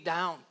hidden deep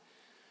down.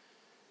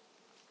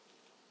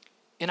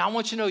 And I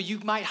want you to know you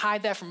might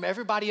hide that from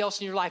everybody else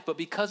in your life, but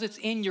because it's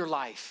in your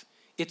life,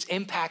 it's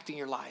impacting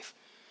your life.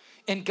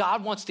 And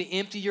God wants to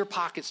empty your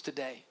pockets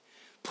today.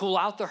 Pull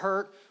out the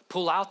hurt,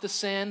 pull out the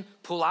sin,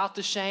 pull out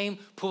the shame,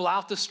 pull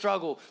out the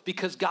struggle,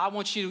 because God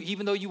wants you,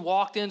 even though you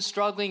walked in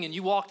struggling and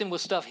you walked in with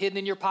stuff hidden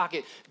in your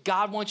pocket,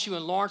 God wants you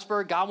in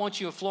Lawrenceburg, God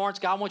wants you in Florence,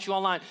 God wants you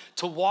online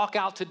to walk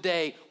out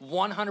today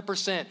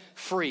 100%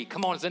 free.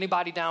 Come on, is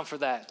anybody down for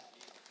that?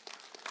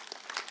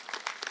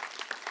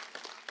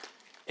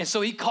 And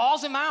so he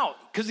calls him out,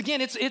 because again,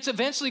 it's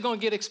eventually going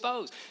to get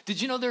exposed.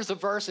 Did you know there's a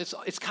verse,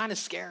 it's kind of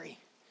scary.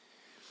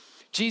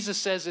 Jesus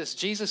says this,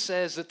 Jesus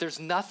says that there's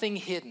nothing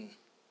hidden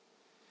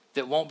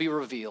that won't be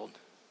revealed.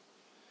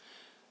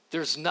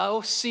 There's no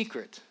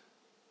secret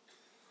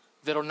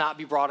that'll not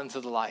be brought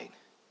into the light.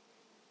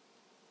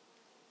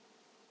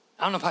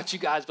 I don't know about you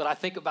guys, but I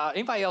think about,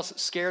 anybody else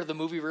scared of the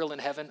movie reel in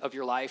heaven of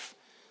your life?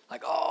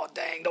 Like, oh,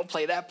 dang, don't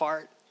play that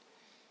part.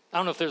 I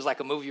don't know if there's like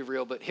a movie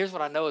reel, but here's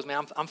what I know is,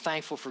 man, I'm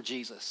thankful for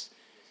Jesus.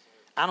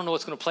 I don't know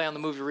what's going to play on the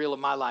movie reel of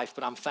my life,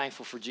 but I'm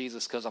thankful for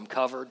Jesus because I'm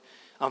covered,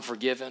 I'm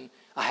forgiven,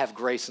 I have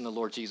grace in the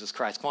Lord Jesus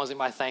Christ. Come on, is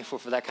anybody thankful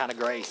for that kind of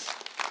grace?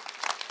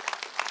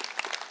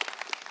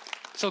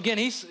 So again,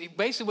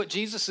 basically what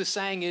Jesus is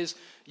saying is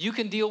you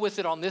can deal with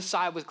it on this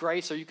side with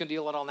grace, or you can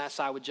deal with it on that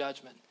side with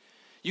judgment.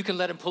 You can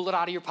let him pull it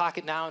out of your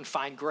pocket now and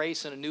find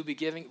grace and a new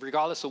beginning.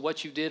 Regardless of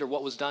what you did or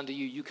what was done to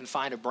you, you can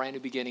find a brand new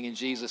beginning in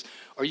Jesus.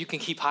 Or you can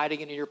keep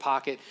hiding it in your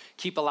pocket,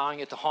 keep allowing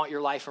it to haunt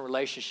your life and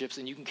relationships,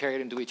 and you can carry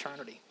it into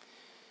eternity.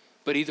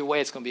 But either way,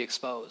 it's going to be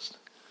exposed.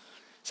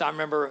 So I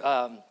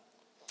remember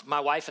my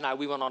wife and I,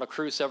 we went on a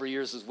cruise several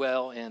years as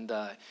well, and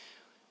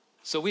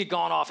so we'd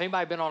gone off.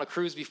 Anybody been on a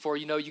cruise before?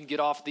 You know you can get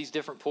off at these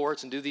different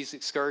ports and do these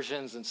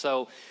excursions. And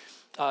so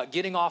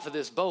getting off of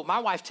this boat, my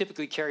wife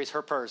typically carries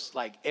her purse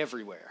like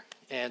everywhere.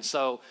 And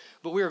so,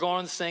 but we were going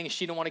on this thing and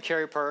she didn't want to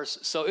carry a purse.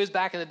 So it was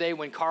back in the day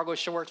when cargo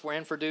shorts were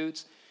in for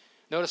dudes.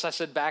 Notice I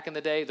said back in the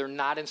day, they're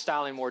not in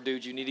style anymore,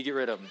 dudes. You need to get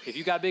rid of them. If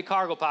you got big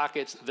cargo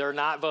pockets, they're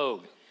not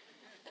Vogue.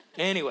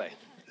 Anyway,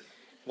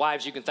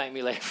 wives, you can thank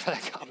me later for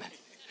that comment.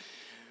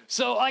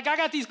 So I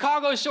got these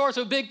cargo shorts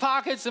with big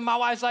pockets, and my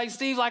wife's like,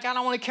 Steve, I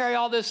don't want to carry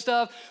all this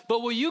stuff,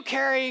 but will you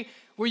carry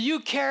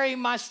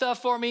my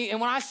stuff for me?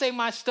 And when I say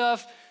my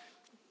stuff,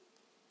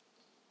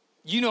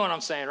 you know what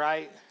I'm saying,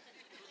 right?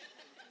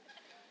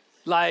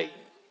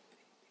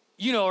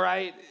 You know,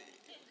 right?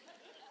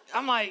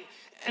 I'm like,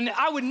 and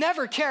I would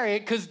never carry it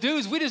because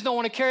dudes, we just don't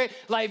want to carry it.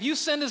 If you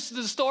send us to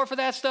the store for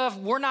that stuff,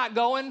 we're not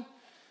going.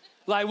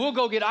 We'll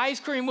go get ice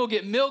cream, we'll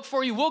get milk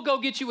for you, we'll go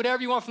get you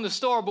whatever you want from the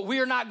store, but we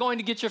are not going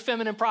to get your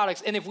feminine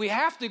products. And if we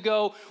have to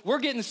go, we're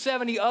getting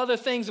 70 other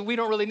things that we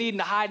don't really need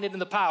and hiding it in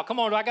the pile.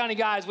 Come on, do I got any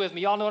guys with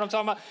me? Y'all know what I'm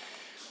talking about?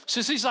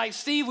 So she's like,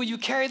 Steve, will you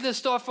carry this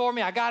stuff for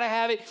me? I got to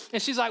have it.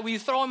 And she's like, will you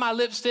throw in my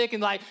lipstick?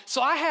 And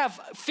so I have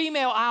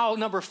female aisle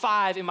number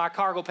 5 in my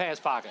cargo pants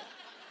pocket.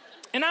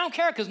 And I don't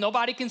care because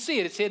nobody can see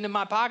it. It's hidden in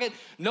my pocket.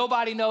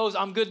 Nobody knows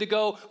I'm good to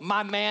go.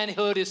 My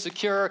manhood is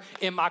secure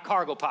in my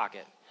cargo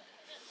pocket.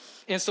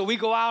 And so we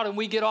go out and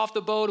we get off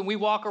the boat and we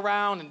walk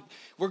around and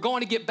we're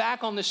going to get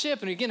back on the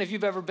ship. And again, if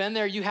you've ever been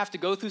there, you have to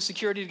go through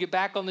security to get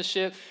back on the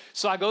ship.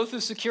 So I go through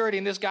security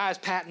and this guy is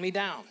patting me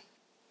down.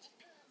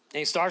 And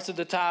he starts at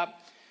the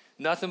top,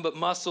 nothing but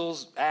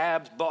muscles,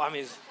 abs,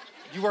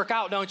 you work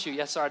out, don't you?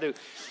 Yes, sir, I do.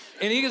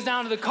 And he goes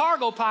down to the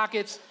cargo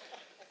pockets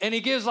and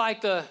he gives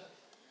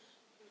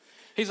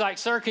He's like,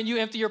 sir, can you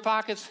empty your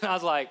pockets? And I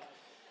was like,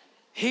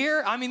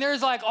 here? I mean,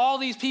 there's like all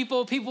these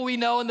people we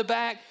know in the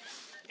back.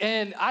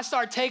 And I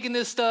start taking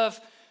this stuff,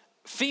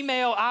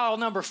 female aisle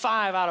number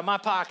 5 out of my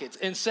pockets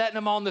and setting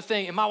them on the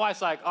thing. And my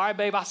wife's like, all right,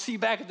 babe, I'll see you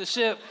back at the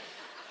ship.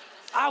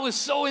 I was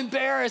so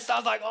embarrassed. I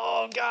was like,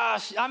 oh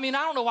gosh. I mean, I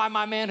don't know why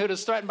my manhood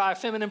is threatened by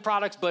feminine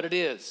products, but it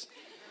is.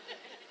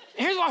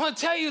 Here's what I'm going to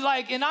tell you,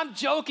 and I'm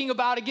joking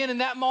about, again, in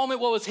that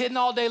moment, what was hidden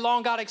all day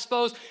long got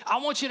exposed. I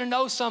want you to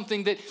know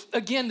something that,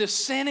 again, the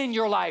sin in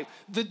your life,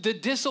 the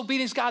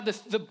disobedience, God,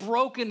 the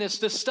brokenness,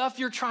 the stuff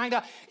you're trying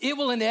to, it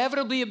will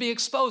inevitably be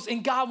exposed.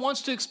 And God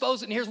wants to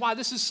expose it. And here's why.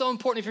 This is so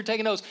important if you're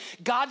taking notes.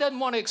 God doesn't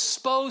want to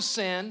expose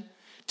sin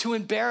to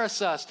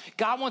embarrass us.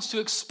 God wants to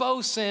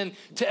expose sin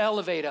to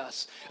elevate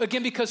us.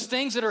 Again, because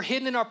things that are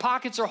hidden in our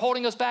pockets are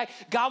holding us back,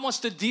 God wants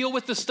to deal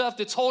with the stuff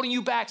that's holding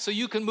you back so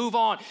you can move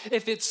on.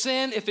 If it's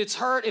sin, if it's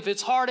hurt, if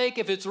it's heartache,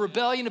 if it's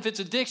rebellion, if it's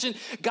addiction,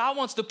 God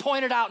wants to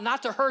point it out,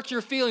 not to hurt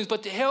your feelings,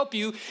 but to help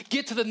you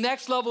get to the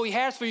next level he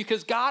has for you,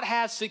 because God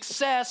has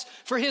success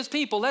for his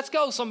people. Let's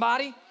go,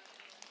 somebody.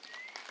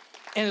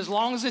 And as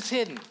long as it's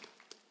hidden,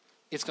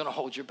 it's going to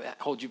hold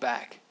you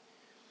back.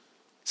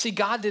 See,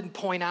 God didn't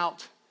point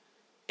out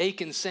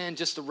Achan's sin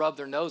just to rub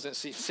their nose and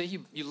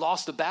see you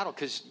lost the battle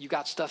because you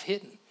got stuff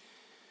hidden.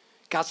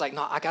 God's like,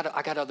 no, I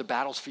got other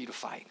battles for you to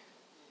fight.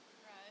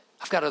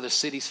 I've got other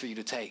cities for you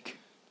to take.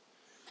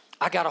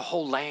 I got a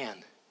whole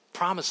land,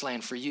 promised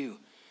land for you.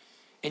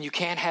 And you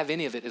can't have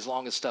any of it as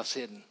long as stuff's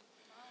hidden.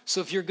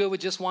 So if you're good with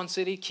just one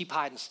city, keep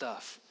hiding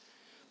stuff.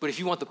 But if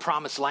you want the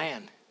promised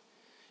land,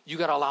 you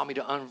got to allow me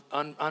to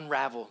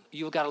unravel.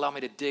 You got to allow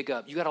me to dig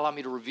up. You got to allow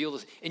me to reveal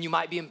this. And you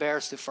might be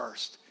embarrassed at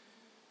first.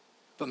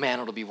 But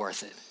man, it'll be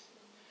worth it.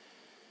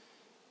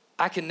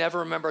 I can never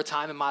remember a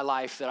time in my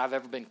life that I've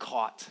ever been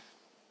caught.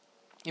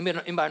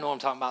 Anybody know what I'm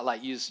talking about?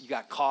 Like you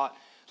got caught,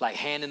 like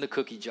hand in the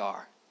cookie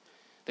jar.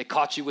 They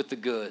caught you with the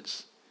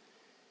goods.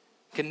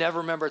 Can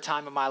never remember a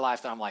time in my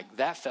life that I'm like,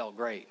 that felt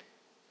great.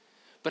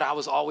 But I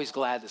was always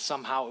glad that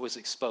somehow it was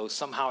exposed.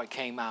 Somehow it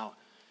came out.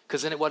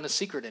 Because then it wasn't a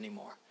secret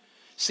anymore.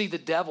 See, the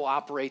devil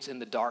operates in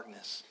the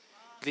darkness.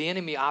 The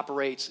enemy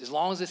operates, as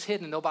long as it's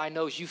hidden and nobody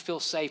knows, you feel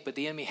safe, but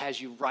the enemy has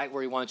you right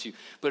where he wants you.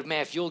 But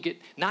man, if you'll get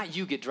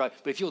drugged,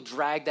 but if you'll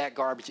drag that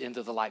garbage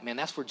into the light, man,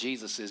 that's where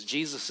Jesus is.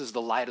 Jesus is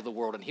the light of the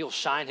world, and he'll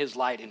shine his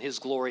light and his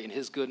glory and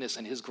his goodness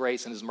and his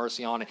grace and his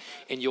mercy on it,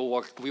 and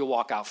we'll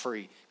walk out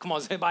free. Come on,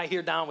 is anybody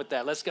here down with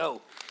that? Let's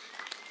go.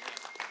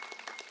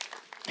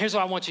 Here's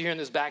what I want you here in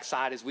this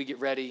backside as we get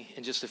ready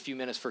in just a few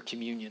minutes for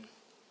communion,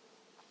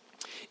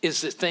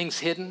 is that things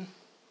hidden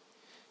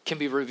can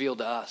be revealed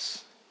to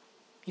us.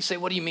 You say,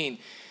 what do you mean?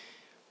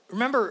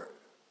 Remember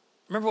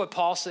what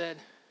Paul said?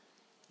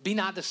 Be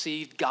not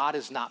deceived. God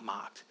is not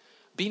mocked.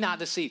 Be not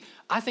deceived.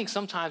 I think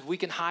sometimes we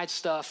can hide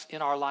stuff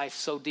in our life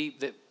so deep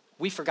that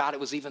we forgot it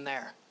was even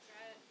there.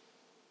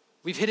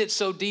 We've hid it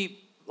so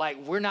deep, like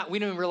we don't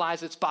even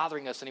realize it's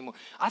bothering us anymore.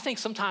 I think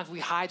sometimes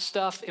we hide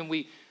stuff and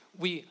we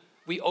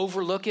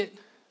overlook it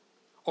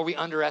or we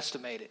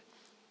underestimate it.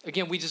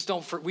 Again,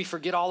 we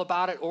forget all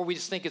about it, or we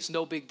just think it's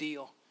no big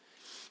deal.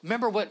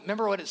 Remember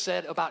what it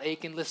said about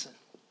Achan? Listen.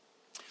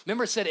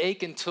 Remember it said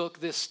Achan took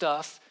this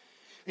stuff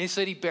and he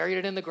said he buried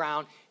it in the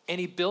ground and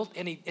he built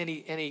and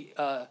he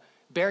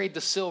buried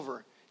the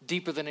silver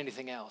deeper than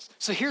anything else.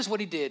 So here's what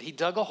he did. He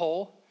dug a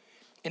hole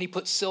and he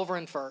put silver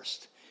in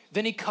first.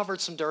 Then he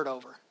covered some dirt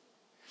over.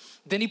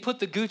 Then he put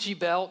the Gucci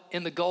belt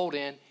and the gold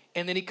in,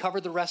 and then he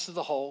covered the rest of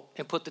the hole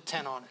and put the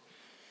 10 on it.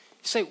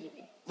 You say,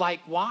 like,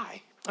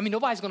 why? I mean,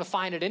 nobody's going to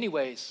find it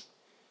anyways.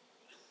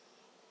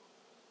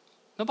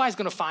 Nobody's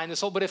going to find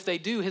this hole, but if they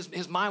do,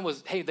 his mind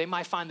was, hey, they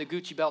might find the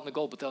Gucci belt and the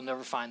gold, but they'll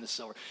never find the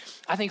silver.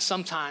 I think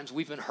sometimes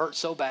we've been hurt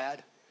so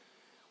bad,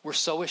 we're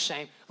so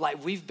ashamed,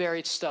 like we've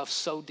buried stuff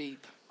so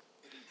deep.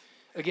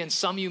 Again,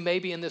 some of you may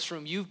be in this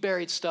room, you've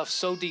buried stuff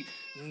so deep,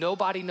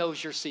 nobody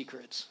knows your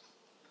secrets,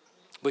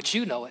 but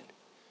you know it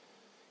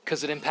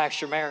because it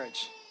impacts your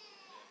marriage,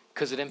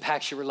 because it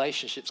impacts your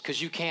relationships, because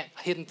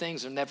hidden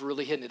things are never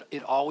really hidden.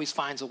 It always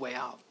finds a way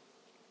out.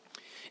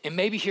 And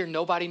maybe here,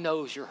 nobody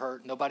knows your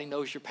hurt. Nobody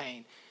knows your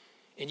pain.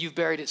 And you've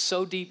buried it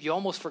so deep, you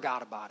almost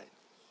forgot about it.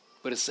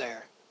 But it's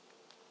there.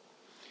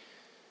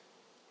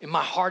 And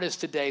my heart is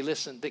today,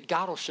 listen, that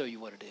God will show you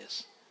what it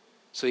is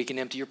so he can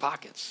empty your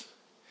pockets.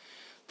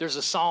 There's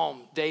a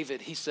psalm,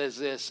 David, he says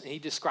this, and he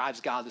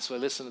describes God this way.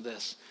 Listen to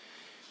this.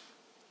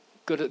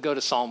 Go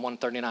to Psalm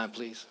 139,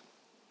 please.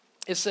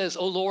 It says,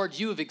 "O Lord,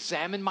 you have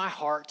examined my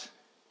heart,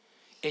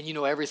 and you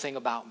know everything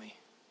about me."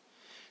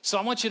 So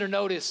I want you to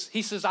notice,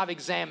 he says, I've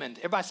examined.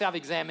 Everybody say, I've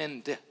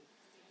examined.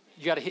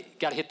 You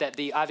got to hit that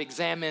D. I've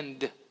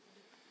examined,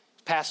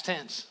 past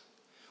tense.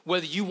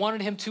 Whether you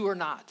wanted him to or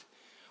not.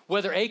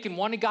 Whether Achan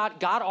wanted God,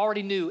 God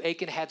already knew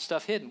Achan had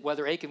stuff hidden.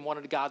 Whether Achan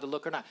wanted God to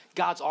look or not.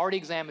 God's already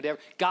examined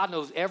God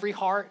knows every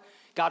heart.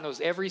 God knows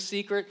every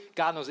secret.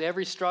 God knows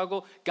every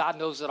struggle. God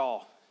knows it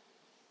all.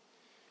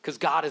 Because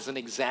God is an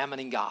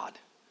examining God.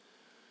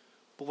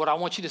 But what I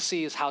want you to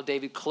see is how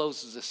David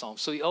closes this psalm.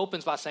 So he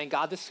opens by saying,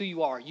 God, this is who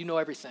you are. You know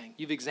everything.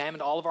 You've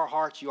examined all of our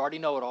hearts. You already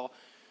know it all.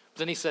 But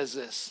then he says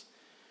this,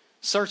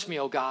 Search me,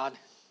 O God,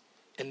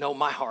 and know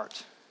my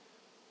heart.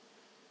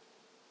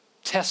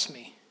 Test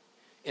me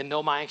and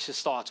know my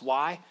anxious thoughts.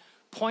 Why?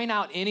 Point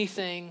out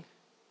anything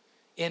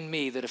in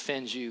me that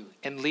offends you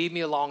and lead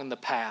me along in the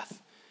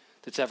path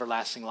that's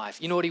everlasting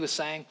life. You know what he was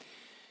saying?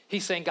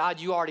 He's saying, God,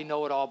 you already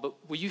know it all, but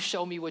will you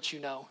show me what you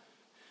know?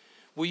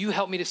 Will you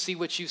help me to see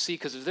what you see?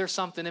 Because if there's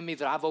something in me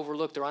that I've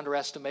overlooked or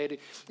underestimated,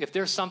 if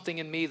there's something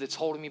in me that's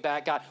holding me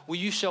back, God, will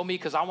you show me?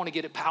 Because I want to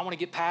get it. I want to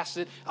get past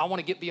it. I want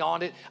to get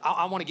beyond it.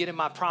 I want to get in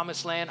my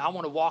promised land. I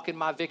want to walk in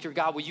my victory.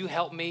 God, will you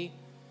help me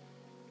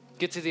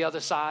get to the other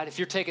side? If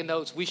you're taking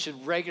notes, we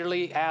should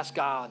regularly ask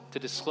God to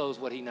disclose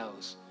what he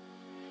knows.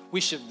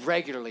 We should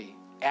regularly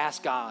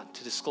ask God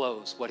to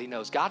disclose what he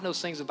knows. God knows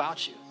things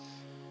about you.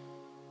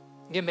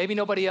 Again, maybe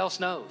nobody else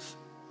knows.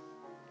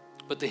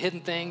 But the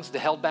hidden things, the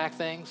held back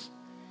things,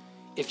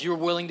 if you're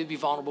willing to be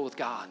vulnerable with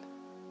God,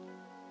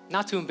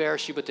 not to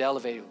embarrass you, but to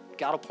elevate you,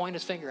 God will point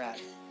his finger at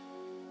it.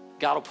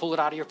 God will pull it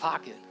out of your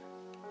pocket,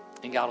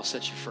 and God will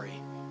set you free.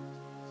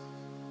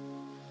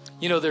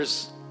 You know,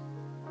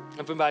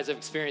 everybody's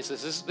experienced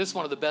this. This is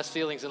one of the best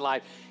feelings in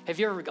life. Have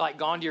you ever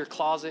gone to your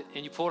closet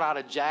and you pulled out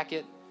a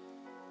jacket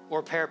or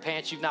a pair of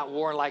pants you've not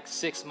worn like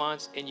 6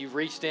 months, and you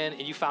reached in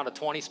and you found a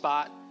 20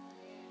 spot?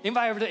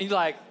 Anybody ever? You're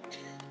like,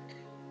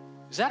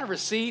 is that a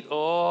receipt?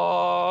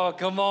 Oh,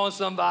 come on,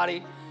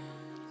 somebody.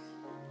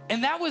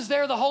 And that was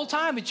there the whole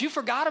time, but you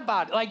forgot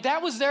about it. Like,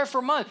 that was there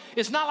for months.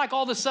 It's not like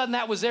all of a sudden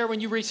that was there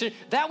when you reached it.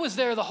 That was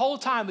there the whole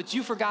time, but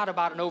you forgot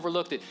about it and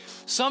overlooked it.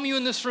 Some of you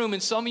in this room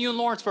and some of you in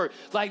Lawrenceburg,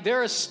 like,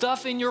 there is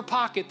stuff in your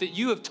pocket that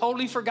you have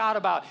totally forgot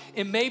about.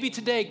 And maybe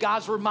today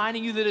God's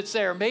reminding you that it's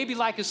there. Maybe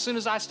like as soon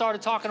as I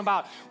started talking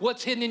about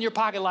what's hidden in your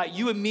pocket, like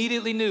you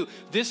immediately knew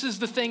this is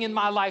the thing in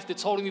my life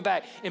that's holding me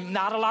back. And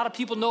not a lot of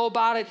people know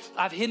about it.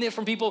 I've hidden it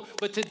from people,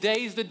 but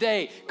today's the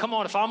day. Come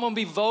on, if I'm going to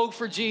be vogue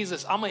for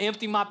Jesus, I'm going to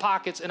empty my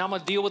pockets and I'm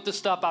going to deal with the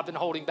stuff I've been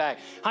holding back.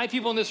 How many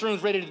people in this room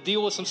is ready to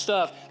deal with some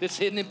stuff that's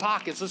hidden in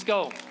pockets? Let's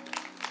go.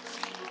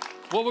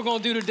 What we're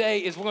going to do today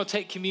is we're going to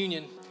take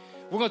communion.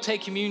 We're going to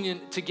take communion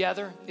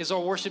together as our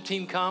worship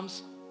team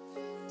comes.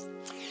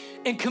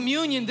 And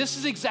communion, this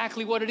is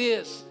exactly what it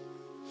is.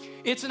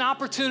 It's an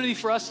opportunity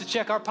for us to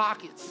check our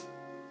pockets.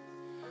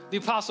 The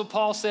Apostle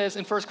Paul says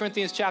in 1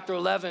 Corinthians chapter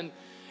 11,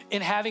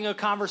 in having a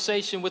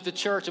conversation with the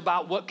church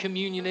about what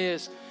communion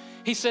is,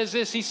 he says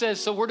this, he says,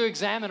 so we're to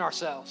examine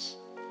ourselves.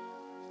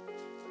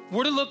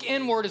 We're to look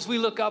inward as we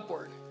look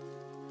upward.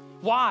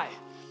 Why?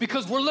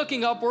 Because we're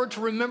looking upward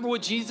to remember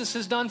what Jesus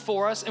has done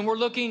for us, and we're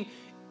looking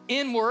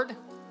inward.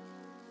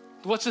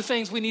 What's the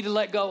things we need to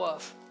let go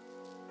of?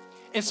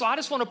 And so I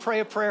just want to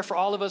pray a prayer for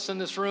all of us in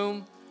this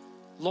room,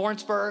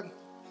 Lawrenceburg,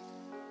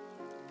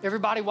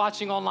 everybody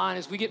watching online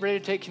as we get ready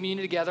to take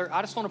communion together.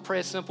 I just want to pray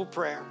a simple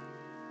prayer.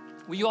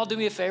 Will you all do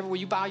me a favor? Will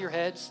you bow your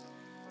heads?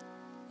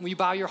 Will you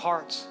bow your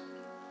hearts?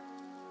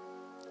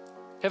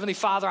 Heavenly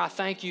Father, I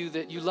thank you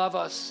that you love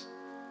us.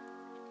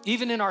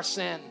 Even in our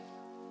sin,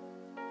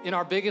 in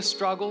our biggest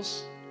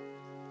struggles,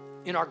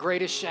 in our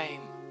greatest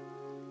shame,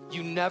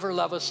 you never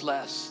love us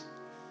less.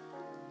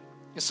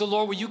 And so,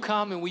 Lord, will you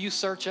come and will you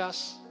search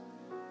us?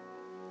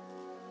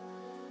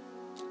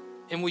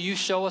 And will you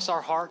show us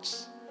our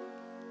hearts?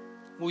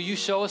 Will you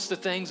show us the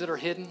things that are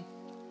hidden?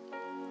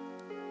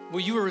 Will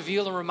you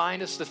reveal and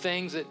remind us the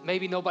things that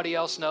maybe nobody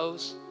else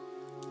knows?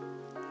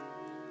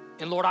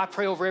 And Lord, I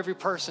pray over every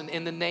person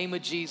in the name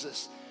of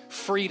Jesus,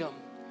 freedom.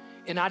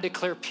 And I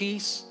declare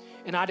peace,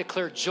 and I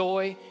declare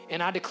joy,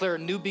 and I declare a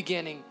new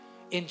beginning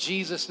in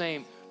Jesus'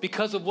 name.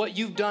 Because of what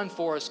you've done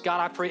for us,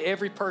 God, I pray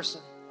every person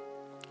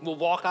will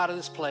walk out of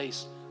this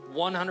place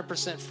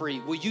 100% free.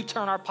 Will you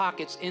turn our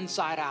pockets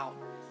inside out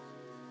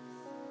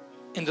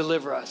and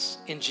deliver us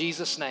in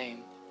Jesus'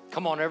 name?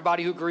 Come on,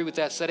 everybody who agree with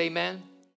that said amen.